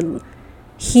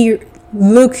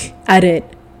look at it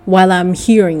while I'm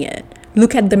hearing it.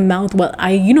 Look at the mouth while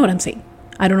you know what I'm saying.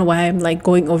 I don't know why I'm like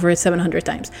going over it 700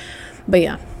 times, but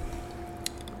yeah.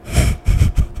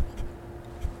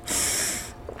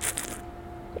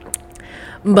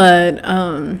 But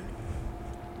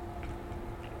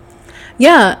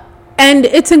yeah, and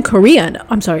it's in Korean.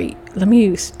 I'm sorry, let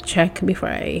me check before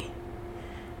I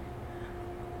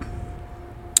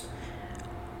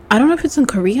don't know if it's in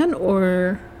Korean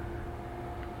or...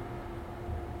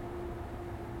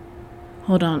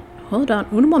 Hold on.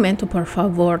 Un momento, por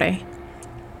favore.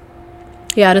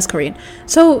 Yeah, it is Korean.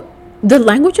 So, the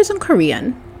language is in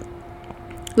Korean.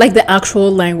 Like, the actual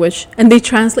language. And they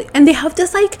translate... And they have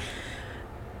this, like...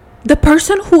 The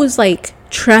person who is, like,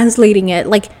 translating it,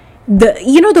 like... the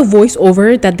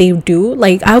voiceover that they do.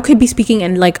 Like, I could be speaking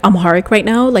in, like, Amharic right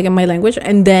now, like, in my language.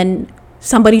 And then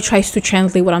somebody tries to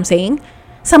translate what I'm saying.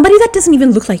 Somebody that doesn't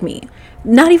even look like me.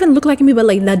 Not even look like me, but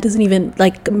like that doesn't even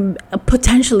like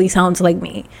potentially sounds like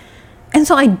me. And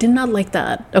so I did not like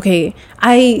that. Okay,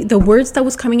 the words that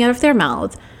was coming out of their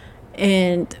mouth,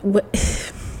 and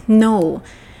no,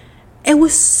 it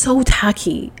was so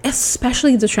tacky,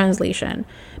 especially the translation.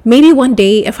 Maybe one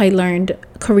day if I learned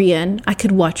Korean, I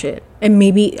could watch it and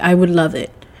maybe I would love it.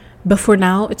 But for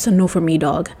now, it's a no for me,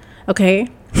 dog. Okay.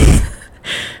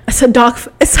 It's a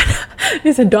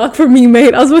dog for me,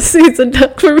 mate. I was supposed to say it's a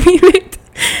duck for me, mate.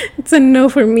 It's a no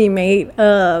for me, mate.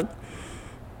 The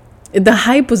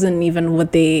hype wasn't even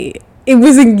it it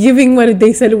wasn't giving what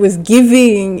they said it was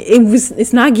giving.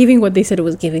 It's not giving what they said it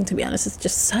was giving, to be honest. It's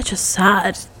just such a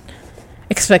sad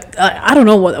I don't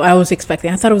know what I was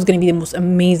expecting. I thought it was going to be the most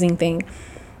amazing thing.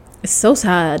 It's so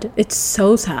sad. It's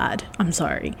so sad. I'm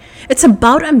sorry. It's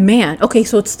about a man. Okay,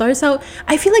 so it starts out,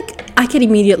 I feel like I can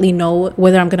immediately know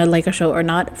whether I'm going to like a show or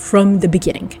not from the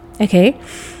beginning. Okay?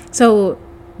 So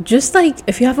just like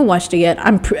if you haven't watched it yet,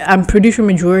 I'm pretty sure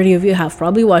majority of you have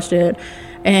probably watched it,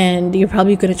 and you're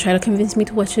probably going to try to convince me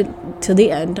to watch it till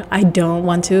the end. I don't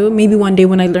want to. Maybe one day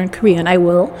when I learn Korean I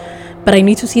will, but I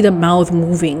need to see the mouth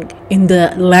moving in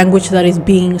the language that is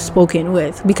being spoken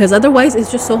with, because otherwise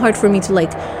it's just so hard for me to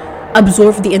like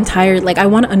absorb the entire, like I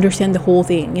want to understand the whole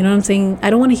thing, you know what I'm saying? I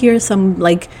don't want to hear some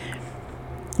like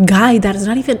guy that is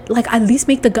not even like, at least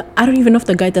make the guy, I don't even know if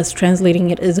the guy that's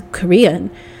translating it is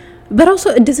Korean, but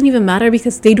also it doesn't even matter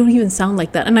because they don't even sound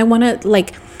like that, and I want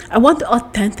the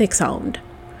authentic sound.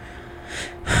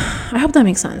 I hope that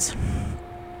makes sense.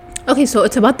 Okay, so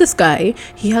it's about this guy.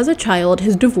 He has a child,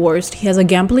 he's divorced, he has a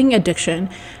gambling addiction,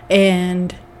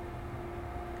 and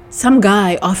some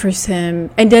guy offers him,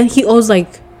 and then he owes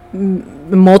like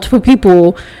multiple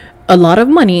people a lot of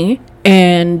money,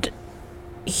 and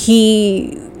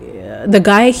the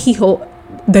guy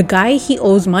he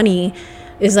owes money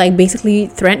is like basically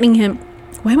threatening him.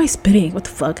 Why am I spitting? What the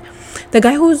fuck? The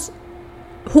guy who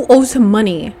owes him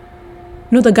money,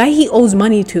 no, the guy he owes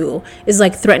money to is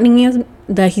like threatening him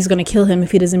that he's gonna kill him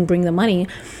if he doesn't bring the money.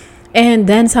 And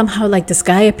then somehow like this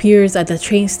guy appears at the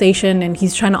train station and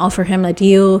he's trying to offer him a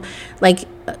deal, like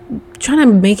trying to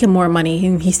make him more money,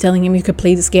 and he's telling him you could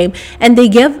play this game, and they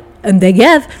gave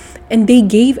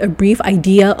a brief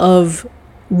idea of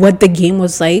what the game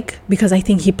was like, because I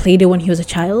think he played it when he was a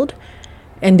child,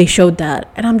 and they showed that,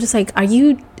 and I'm just like,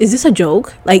 is this a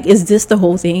joke? Like, is this the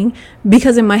whole thing?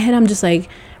 Because in my head I'm just like,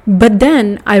 but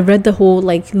then I read the whole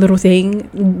like little thing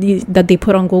that they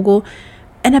put on Google,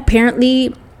 and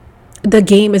apparently the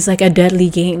game is like a deadly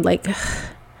game. Like,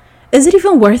 is it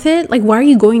even worth it? Like, why are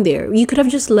you going there? You could have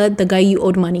just let the guy you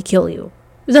owed money kill you.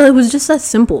 It was just that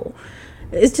simple.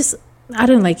 It's just, I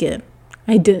didn't like it.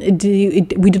 We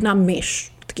did not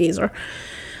mesh together.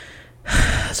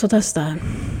 So that's that.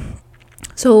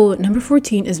 So number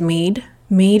 14 is Maid.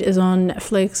 Maid is on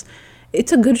Netflix.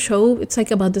 It's a good show. It's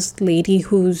like about this lady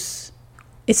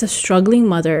it's a struggling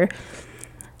mother.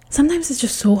 Sometimes it's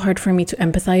just so hard for me to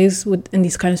empathize with in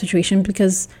these kind of situations,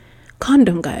 because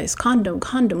condom, guys, condom,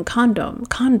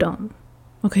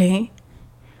 okay?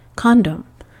 Condom.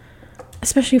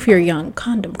 Especially if you're young.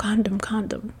 Condom.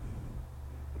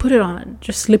 Put it on.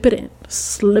 Just slip it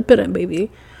in, baby.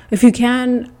 If you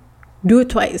can, do it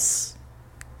twice.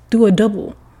 Do a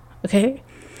double, okay?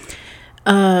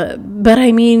 But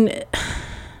I mean,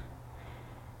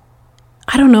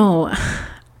 I don't know.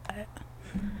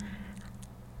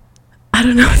 I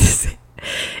don't know what to say.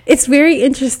 It's very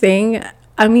interesting.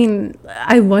 I mean,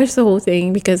 I watched the whole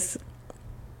thing because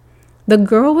the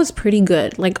girl was pretty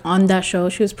good. Like, on that show,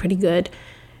 she was pretty good.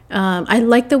 I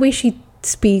like the way she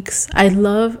speaks. I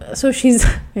look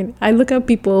at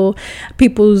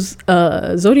people's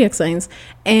zodiac signs,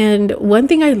 and one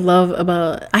thing I love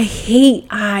about, I hate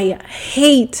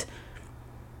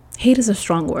is a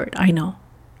strong word, I know,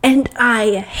 and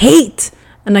I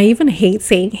even hate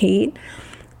saying hate,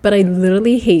 but I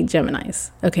literally hate Geminis.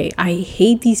 Okay, I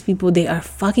hate these people. They are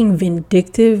fucking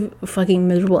vindictive, fucking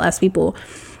miserable ass people.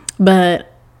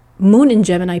 But Moon and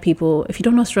Gemini people, if you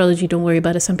don't know astrology, don't worry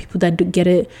about it. Some people that do get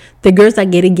it, the girls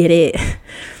that get it.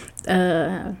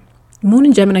 Moon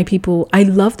and Gemini people, I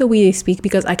love the way they speak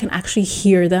because I can actually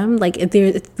hear them. Like,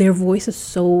 their voice is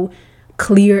so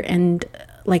clear, and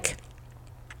like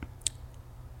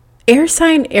air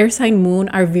sign Moon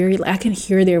are very, like, I can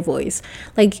hear their voice.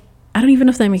 Like, I don't even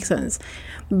know if that makes sense,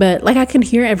 but like I can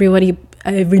hear everybody's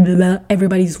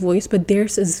voice, but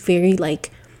theirs is very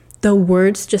like, the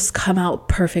words just come out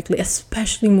perfectly,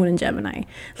 especially Moon and Gemini.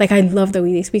 Like, I love the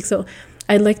way they speak. So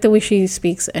I like the way she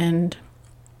speaks, and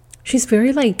she's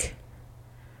very like,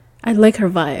 I like her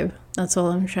vibe. That's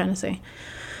all I'm trying to say.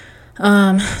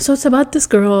 So it's about this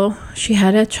girl. She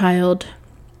had a child.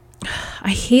 I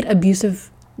hate abusive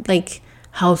like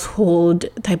household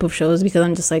type of shows because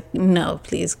I'm just like, no,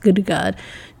 please, good God.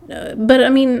 But I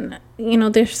mean, you know,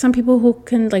 there's some people who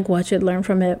can like watch it, learn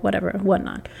from it, whatever,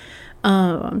 whatnot.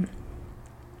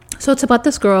 So it's about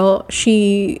this girl.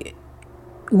 She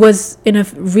was in a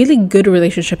really good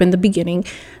relationship in the beginning.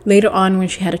 Later on, when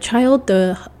she had a child,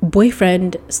 the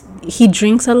boyfriend, he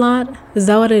drinks a lot. Is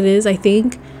that what it is? I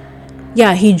think.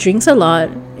 Yeah, he drinks a lot,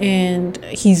 and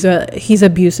he's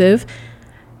abusive.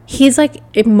 He's like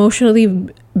emotionally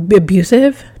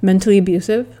abusive, mentally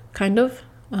abusive, kind of.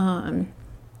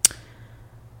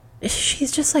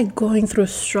 She's just like going through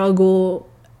struggle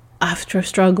after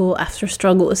struggle after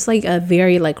struggle. It's like a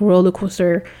very like roller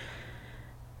coaster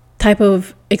type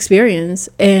of experience.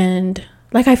 And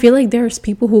like I feel like there's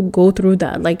people who go through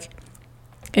that like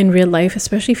in real life,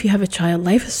 especially if you have a child.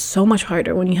 Life is so much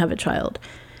harder when you have a child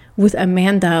with a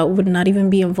man that would not even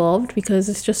be involved, because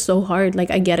it's just so hard.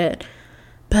 Like I get it,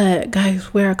 but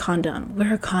guys, wear a condom,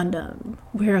 wear a condom,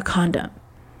 wear a condom,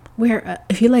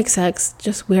 if you like sex,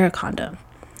 just wear a condom.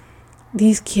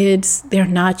 These kids, they're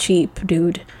not cheap,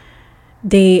 dude.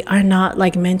 They are not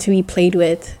like meant to be played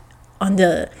with on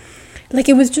the, like,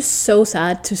 it was just so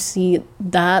sad to see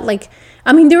that. Like,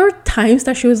 I mean, there were times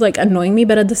that she was like annoying me,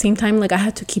 but at the same time, like I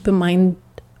had to keep in mind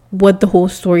what the whole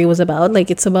story was about. Like,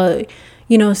 it's about,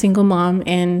 you know, a single mom,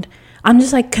 and I'm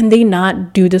just like, can they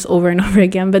not do this over and over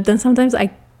again? But then sometimes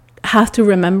I have to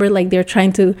remember, like, they're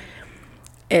trying to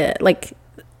like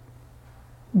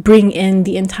bring in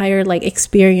the entire like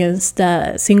experience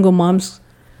that single moms,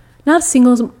 not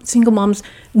single moms,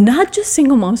 not just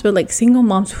single moms, but like single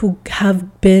moms who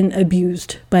have been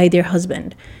abused by their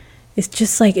husband. It's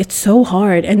just like, it's so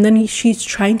hard. And then she's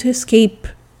trying to escape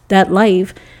that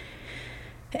life,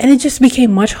 and it just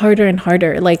became much harder and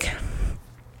harder. Like,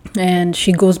 and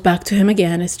she goes back to him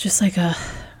again. It's just like,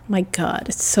 my God,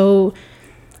 it's so,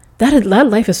 that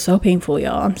life is so painful,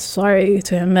 y'all. I'm sorry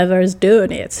to whoever's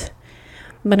doing it.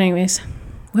 But anyways,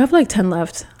 we have like 10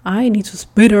 left. I need to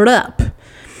speed it up.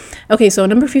 Okay, so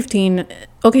number 15.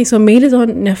 Okay, so Maid is on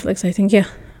Netflix, I think. Yeah.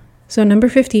 So number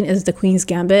 15 is The Queen's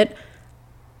Gambit.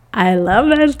 I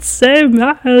love it so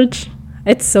much.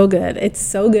 It's so good. It's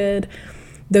so good.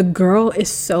 The girl is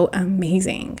so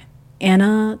amazing.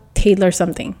 Anna Taylor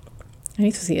something. I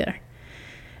need to see her.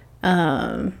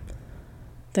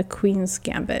 The Queen's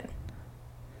Gambit.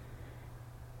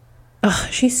 Oh,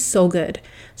 she's so good.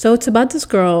 So it's about this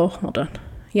girl. Hold on.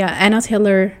 Yeah,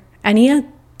 Anya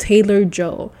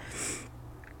Taylor-Joy.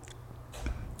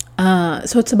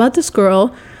 So it's about this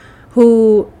girl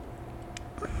who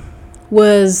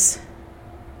was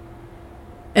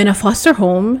in a foster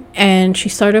home, and she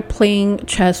started playing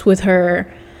chess with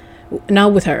her.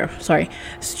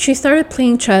 She started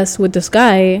playing chess with this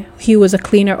guy. He was a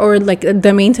cleaner, or like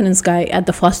the maintenance guy at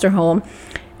the foster home,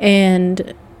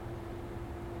 and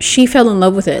she fell in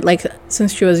love with it, like,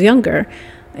 since she was younger,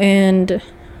 and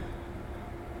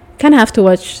kind of have to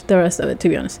watch the rest of it, to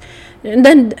be honest. And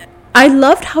then I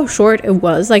loved how short it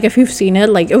was. Like, if you've seen it,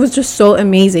 like, it was just so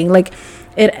amazing. Like,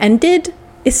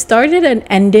 it started and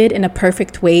ended in a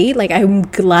perfect way. Like, I'm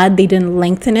glad they didn't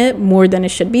lengthen it more than it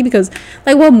should be, because,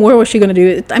 like, what more was she gonna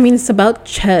do? I mean, it's about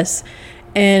chess,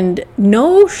 and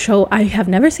I have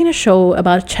never seen a show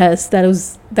about chess that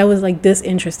was like this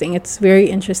interesting. It's very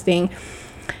interesting.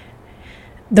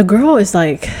 The girl is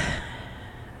like,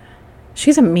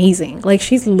 she's amazing. Like,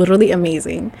 she's literally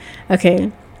amazing. Okay.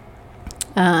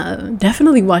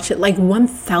 Definitely watch it. Like,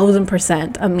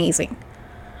 1000% amazing.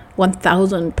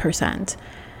 1000%.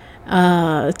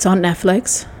 It's on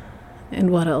Netflix.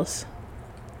 And what else?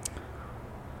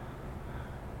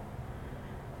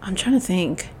 I'm trying to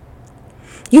think.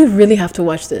 You really have to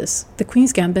watch this. The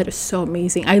Queen's Gambit is so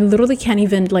amazing. I literally can't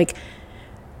even, like,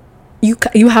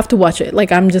 you have to watch it.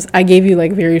 Like, I gave you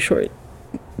like very short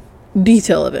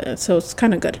detail of it, so it's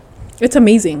kind of good. It's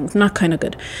amazing. It's not kind of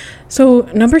good. So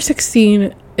number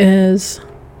 16 is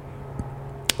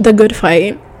The Good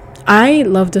Fight. I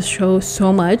love this show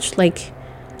so much. Like,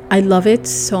 I love it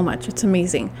so much. It's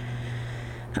amazing.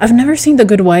 I've never seen The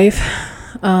Good Wife,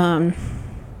 but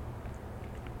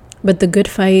The Good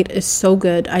Fight is so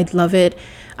good. I love it.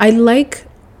 I like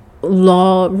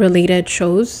law related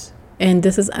shows, and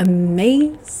this is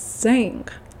amazing.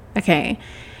 Okay.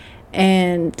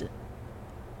 And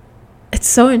it's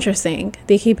so interesting.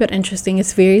 They keep it interesting.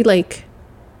 It's very like,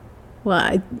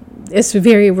 it's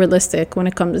very realistic when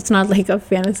it comes. It's not like a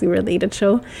fantasy related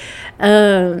show.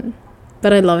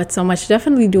 But I love it so much.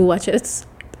 Definitely do watch it. It's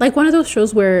like one of those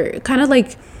shows where kind of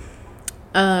like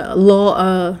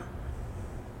Law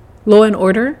and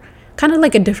Order. Kind of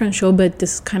like a different show, but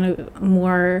this kind of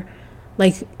more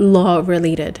like law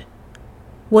related.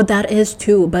 Well, that is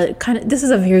too, but kind of, this is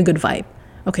a very good vibe.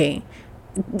 Okay,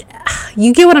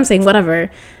 you get what I'm saying. Whatever,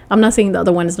 I'm not saying the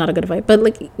other one is not a good vibe, but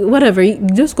like, whatever, you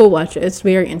just go watch it. It's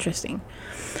very interesting.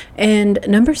 And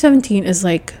number 17 is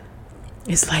like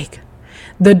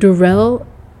the Durrell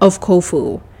of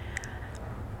Kofu.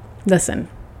 Listen,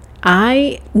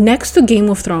 next to Game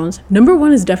of Thrones, number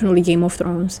 1 is definitely Game of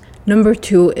Thrones. Number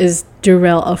 2 is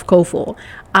Durrell of Kofu.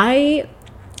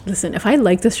 Listen, if I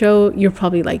like this show, you'll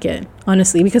probably like it,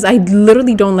 honestly, because I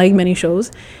literally don't like many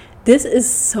shows. This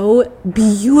is so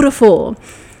beautiful.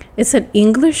 It's an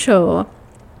English show.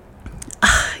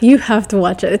 You have to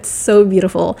watch it. It's so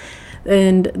beautiful.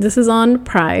 And this is on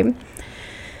Prime.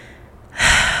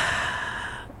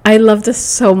 I love this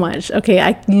so much. Okay,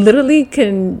 I literally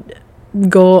can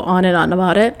go on and on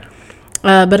about it.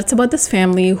 But it's about this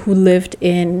family who lived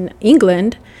in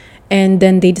England, and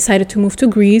then they decided to move to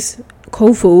Greece,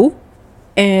 Corfu,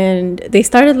 and they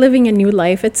started living a new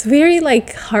life. It's very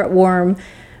like heartwarm.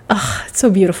 It's so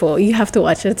beautiful. You have to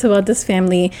watch it. It's about this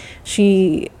family.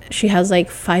 She has like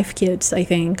 5 kids, I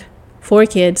think, 4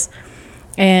 kids,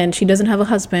 and she doesn't have a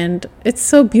husband. It's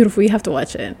so beautiful. You have to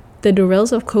watch it. The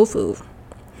Durrells of Corfu.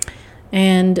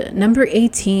 And number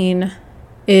 18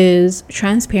 is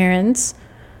Transparent.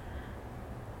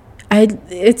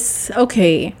 It's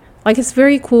okay. Like, it's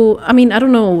very cool. I mean, I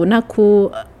don't know, not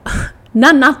cool.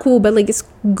 not cool, but like it's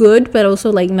good, but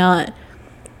also like not,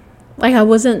 like I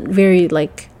wasn't very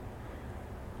like,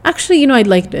 actually, you know, I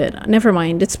liked it. Never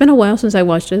mind. It's been a while since I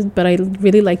watched it, but I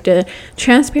really liked it.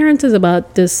 Transparent is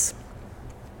about this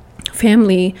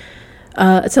family.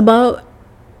 It's about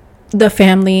the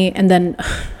family, and then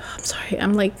I'm sorry,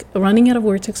 I'm like running out of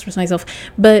words to express myself,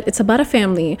 but it's about a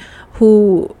family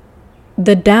who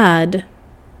the dad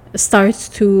starts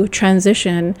to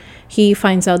transition. He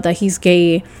finds out that he's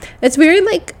gay. It's very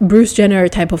like Bruce Jenner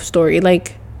type of story,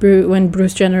 like when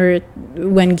Bruce Jenner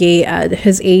went gay at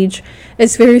his age.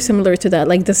 It's very similar to that.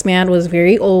 Like, this man was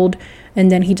very old,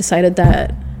 and then he decided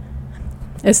that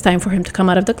it's time for him to come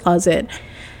out of the closet.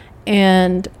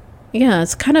 And yeah,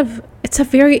 it's a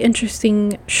very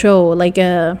interesting show. Like,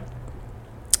 I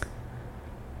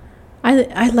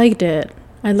liked it.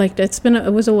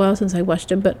 It was a while since I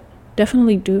watched it, but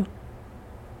definitely do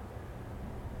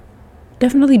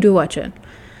watch it.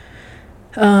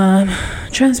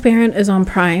 Transparent is on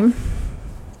Prime.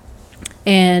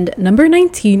 And number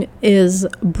 19 is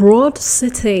Broad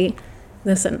City.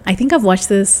 Listen, I think I've watched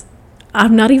this,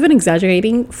 I'm not even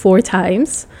exaggerating, 4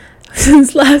 times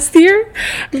since last year.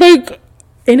 Like,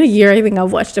 in a year, I think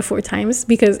I've watched it 4 times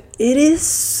because it is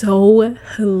so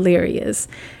hilarious.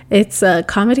 It's a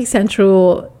Comedy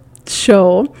Central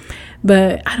show,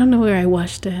 but I don't know where I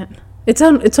watched it. It's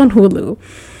on Hulu.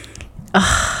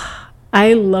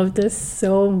 I love this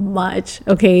so much.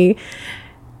 Okay,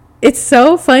 it's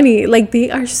so funny. Like,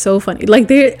 they are so funny. Like,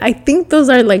 I think those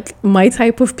are like my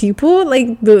type of people.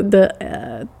 Like,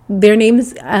 their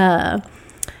names,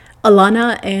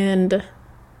 Alana and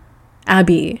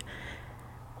Abby.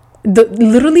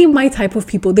 Literally my type of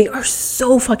people. They are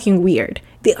so fucking weird.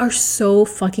 But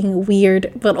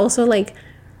also like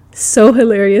so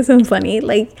hilarious and funny.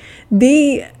 Like,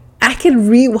 I could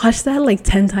rewatch that like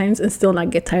 10 times and still not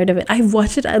get tired of it. I've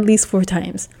watched it at least 4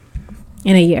 times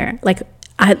in a year. Like,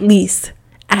 at least.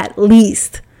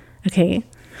 Okay.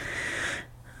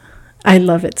 I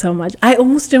love it so much. I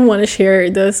almost didn't want to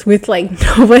share this with like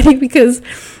nobody, because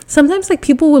sometimes like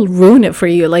people will ruin it for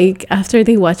you. Like, after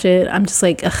they watch it, I'm just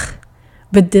like, ugh.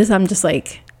 But this, I'm just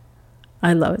like,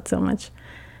 I love it so much.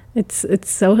 It's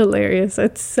so hilarious.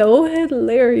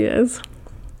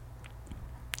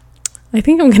 I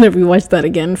think I'm gonna rewatch that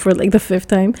again for like the 5th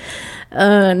time.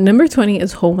 Number 20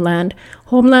 is Homeland.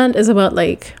 Homeland is about,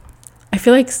 like, I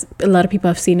feel like a lot of people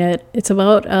have seen it. It's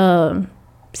about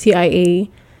CIA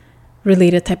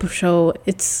related type of show.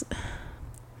 It's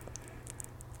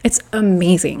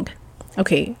amazing.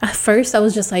 Okay, at first I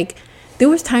was just like, there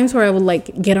was times where I would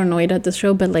like get annoyed at this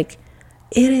show, but like,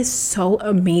 it is so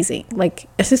amazing. Like,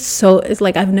 it's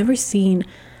like I've never seen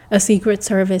a Secret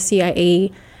Service,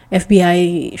 CIA,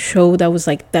 FBI show that was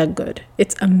like that good.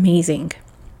 It's amazing.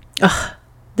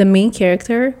 The main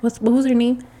character, what was her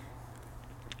name?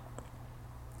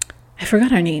 I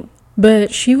forgot her name,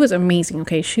 but she was amazing.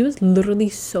 Okay, she was literally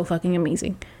so fucking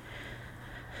amazing.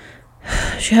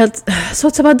 So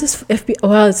it's about this FBI.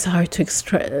 Well, it's hard to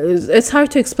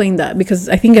explain that, because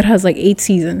I think it has like 8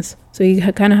 seasons, so you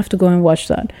kind of have to go and watch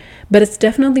that. But it's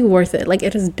definitely worth it. Like,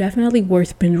 it is definitely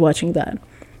worth binge watching that.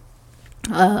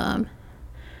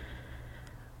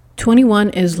 21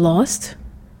 is Lost.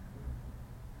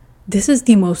 This is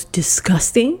the most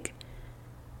disgusting,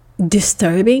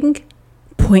 disturbing,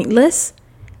 pointless.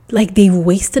 Like, they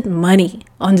wasted money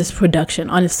on this production,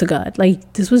 honest to God.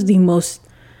 Like, this was the most,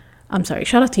 I'm sorry,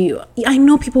 shout out to you. I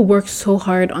know people work so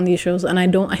hard on these shows, and I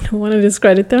don't want to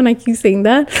discredit them. I keep saying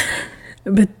that,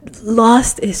 but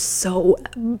Lost is so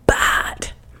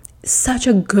bad. Such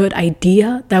a good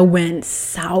idea that went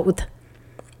south,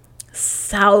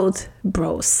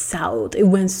 bro, south. It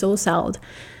went so south.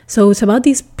 So it's about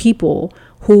these people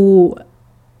who,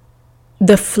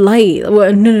 the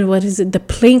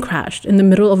plane crashed in the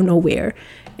middle of nowhere,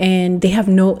 and they have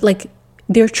no, like,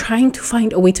 they're trying to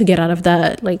find a way to get out of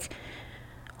that, like,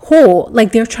 hole.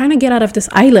 Like, they're trying to get out of this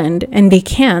island and they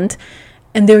can't,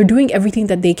 and they're doing everything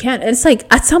that they can. And it's like,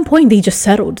 at some point they just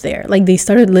settled there, like they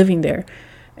started living there,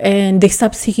 and they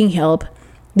stopped seeking help.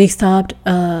 They stopped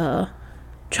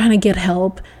trying to get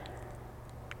help,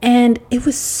 and it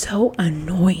was so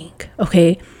annoying.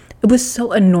 Okay, it was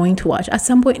so annoying to watch. At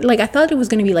some point, like, I thought it was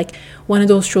going to be like one of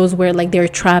those shows where like they're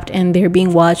trapped and they're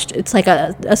being watched. It's like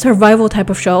a survival type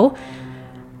of show,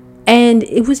 and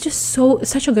it was just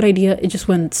such a good idea. It just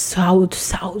went so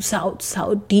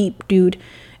deep, dude.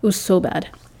 It was so bad.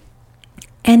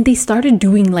 And they started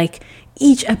doing, like,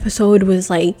 each episode was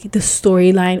like the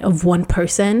storyline of one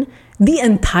person, the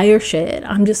entire shit.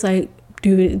 I'm just like,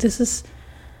 dude, this is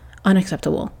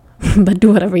unacceptable. But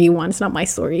do whatever you want, it's not my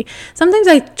story. Sometimes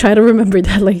I try to remember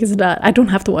that, like, it's not, I don't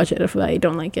have to watch it if I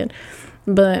don't like it.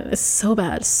 But it's so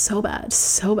bad,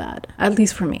 at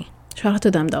least for me. Shout out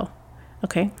to them though.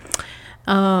 Okay.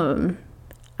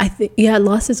 I think, yeah,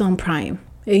 Lost is on Prime.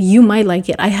 You might like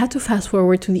it. I had to fast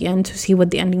forward to the end to see what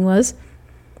the ending was.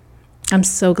 I'm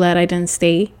so glad I didn't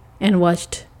stay and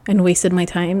watched and wasted my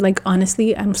time. Like,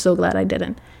 honestly, I'm so glad I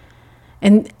didn't.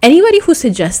 And anybody who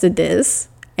suggested this,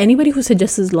 anybody who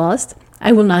suggests Lost,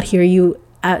 I will not hear you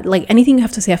like anything you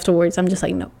have to say afterwards. I'm just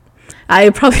like, no. I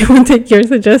probably won't take your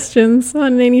suggestions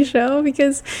on any show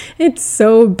because it's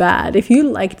so bad. If you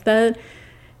liked that,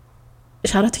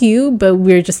 shout out to you, but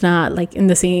we're just not like in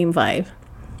the same vibe.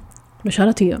 But shout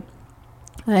out to you.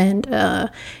 And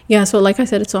yeah, so like I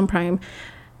said, it's on Prime.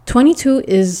 22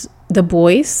 is The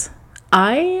Boys.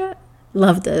 I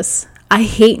love this. I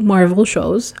hate Marvel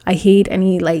shows. I hate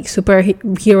any like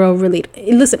superhero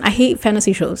related. Listen, I hate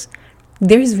fantasy shows.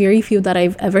 There's very few that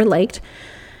I've ever liked,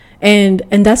 and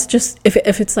that's just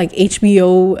if it's like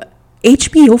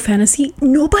HBO fantasy.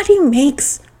 Nobody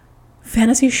makes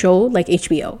fantasy show like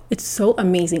HBO. It's so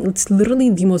amazing. It's literally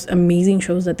the most amazing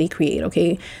shows that they create.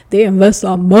 Okay, they invest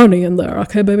our money in there.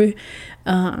 Okay, baby.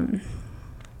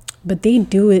 But they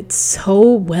do it so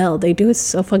well. They do it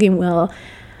so fucking well.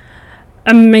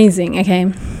 Amazing.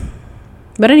 Okay,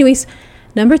 but anyways,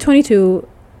 number 22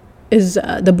 is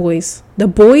The Boys. The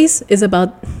Boys is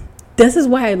about, this is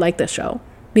why I like this show,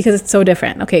 because it's so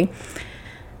different. Okay,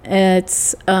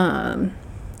 it's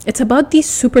about these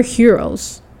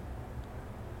superheroes.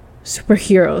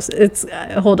 It's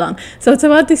hold on. So it's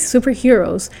about these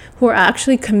superheroes who are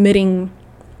actually who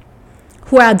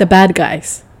are the bad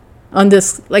guys on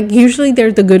this. Like, usually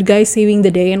they're the good guys saving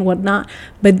the day and whatnot,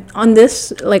 but on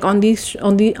this, like, I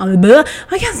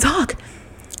can't talk,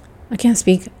 I can't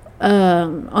speak.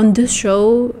 On this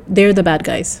show, they're the bad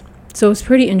guys, so it's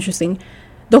pretty interesting.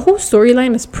 The whole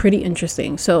storyline is pretty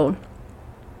interesting, so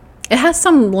it has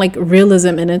some like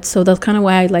realism in it, so that's kind of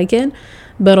why I like it.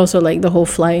 But also, like, the whole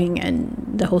flying and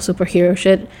the whole superhero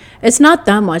shit, it's not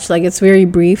that much, like, it's very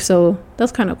brief, so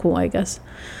that's kind of cool, I guess.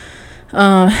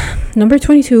 Number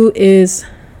 22 is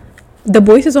The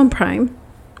Boys. Is on Prime,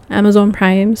 Amazon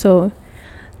Prime, so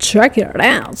check it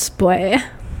out, boy.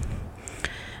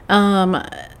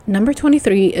 Number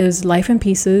 23 is Life in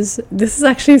Pieces. This is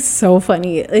actually so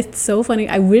funny. It's so funny.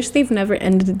 I wish they've never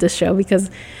ended the show because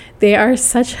they are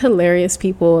such hilarious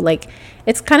people. Like,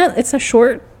 it's a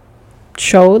short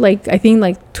show, like, I think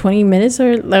like 20 minutes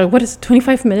or like, what is it,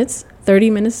 25 minutes, 30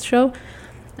 minutes show,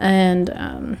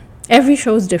 and every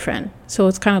show is different, so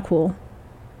it's kind of cool.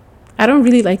 I don't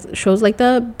really like shows like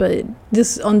that, but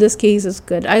on this case is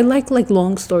good. I like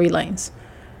long storylines,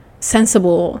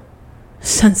 sensible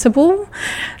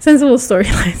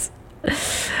storylines.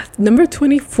 Number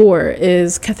 24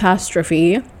 is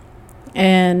Catastrophe,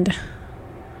 and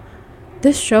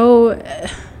this show,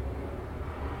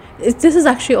 this is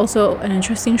actually also an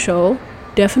interesting show.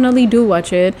 Definitely do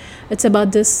watch it. It's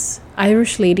about this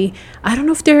Irish lady. I don't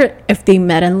know if they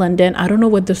met in London. I don't know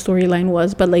what the storyline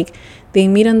was, but like, they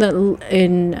meet in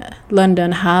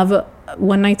London, have a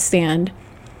one night stand.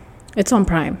 It's on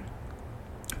Prime.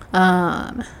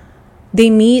 They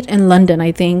meet in London,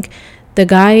 I think. The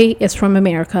guy is from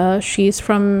America. She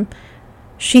sounds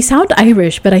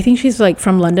Irish, but I think she's like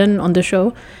from London on the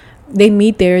show. They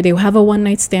meet there. They have a one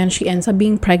night stand. She ends up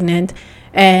being pregnant,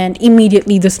 and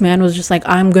immediately this man was just like,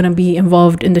 I'm gonna be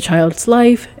involved in the child's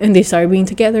life. And they start being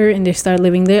together, and they start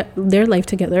living their life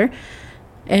together.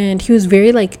 And he was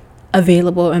very like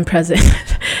available and present.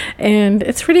 And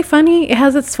it's pretty funny. It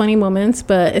has its funny moments,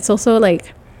 but it's also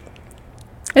like,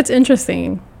 it's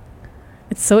interesting.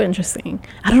 It's so interesting.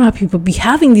 I don't know how people be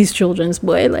having these children's,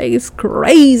 boy. Like, it's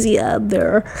crazy out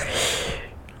there.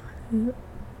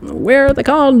 Where are the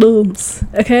condoms?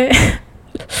 Okay.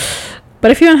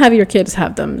 But if you don't have your kids,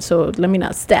 have them. So let me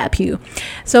not stab you.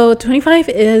 So 25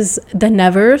 is The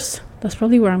Nevers. That's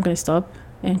probably where I'm going to stop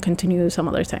and continue some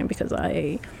other time because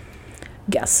I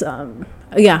guess,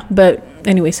 yeah. But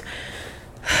anyways,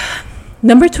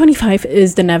 number 25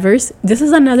 is The Nevers. This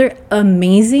is another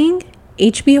amazing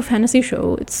HBO fantasy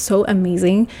show. It's so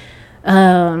amazing.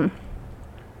 I'm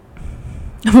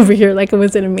over here like it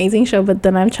was an amazing show, but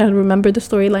then I'm trying to remember the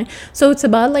storyline. So it's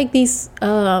about like these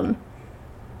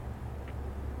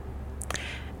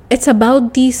it's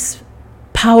about these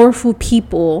powerful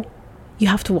people. You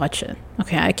have to watch it.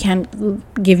 Okay, I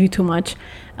can't give you too much.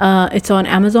 It's on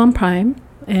Amazon Prime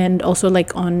and also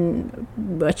like on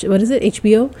what is it,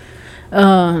 HBO.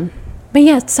 But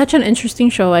yeah, it's such an interesting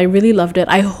show. I really loved it.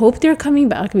 I hope they're coming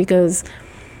back because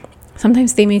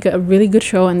sometimes they make a really good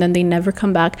show and then they never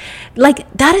come back.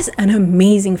 Like, that is an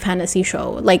amazing fantasy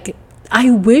show. Like,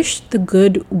 I wish The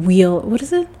Good Wheel, what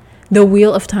is it? The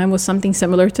Wheel of Time was something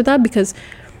similar to that, because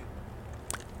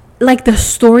like the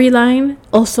storyline,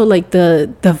 also like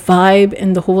the vibe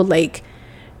and the whole like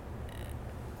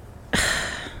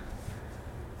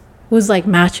was like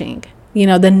matching. You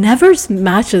know, The Nevers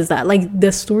matches that. Like the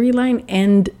storyline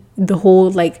and the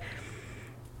whole like,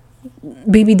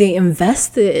 baby, they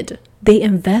invested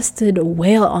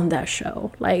well on that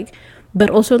show. Like, but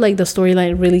also like the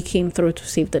storyline really came through to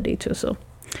save the day too. So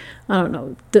I don't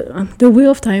know, the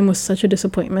Wheel of Time was such a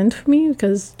disappointment for me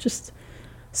because just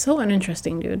so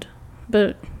uninteresting, dude.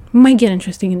 But might get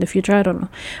interesting in the future. I don't know.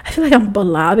 I feel like I'm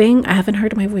blabbing. I haven't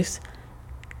heard my voice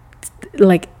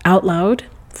like out loud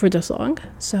for the song,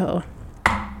 so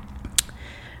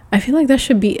I feel like that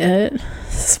should be it.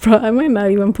 I might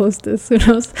not even post this, who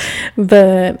knows.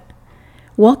 But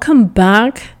welcome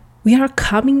back. We are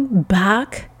coming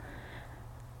back.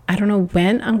 I don't know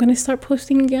when I'm gonna start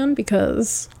posting again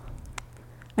because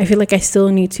I feel like I still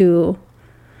need to,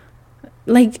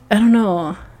 like, I don't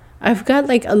know, I've got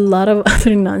like a lot of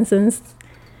other nonsense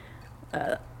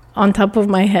on top of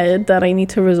my head that I need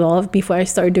to resolve before I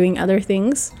start doing other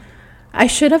things. I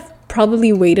should have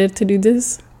probably waited to do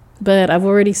this, but I've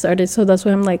already started, so that's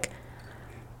why I'm like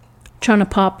trying to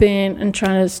pop in and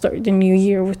trying to start the new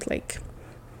year with like,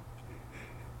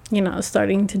 you know,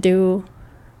 starting to do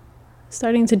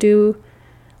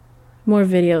more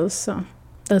videos. So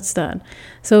that's that.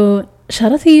 So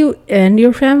shout out to you and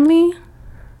your family.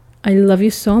 I love you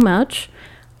so much.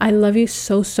 I love you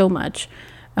so much.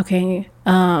 Okay,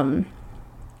 I'll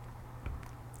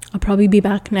probably be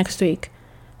back next week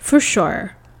for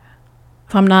sure,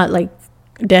 if I'm not like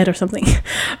dead or something.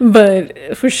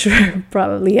 But for sure,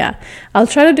 probably, yeah, I'll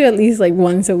try to do at least like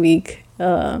once a week.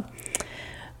 But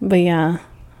yeah,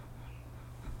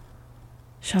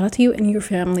 shout out to you and your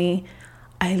family.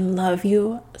 I love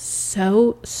you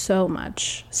so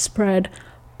much. Spread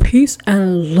peace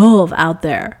and love out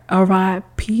there. All right,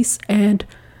 peace and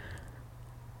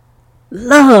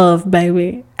love,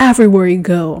 baby, everywhere you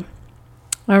go.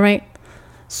 All right,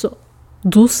 so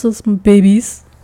deuces, babies.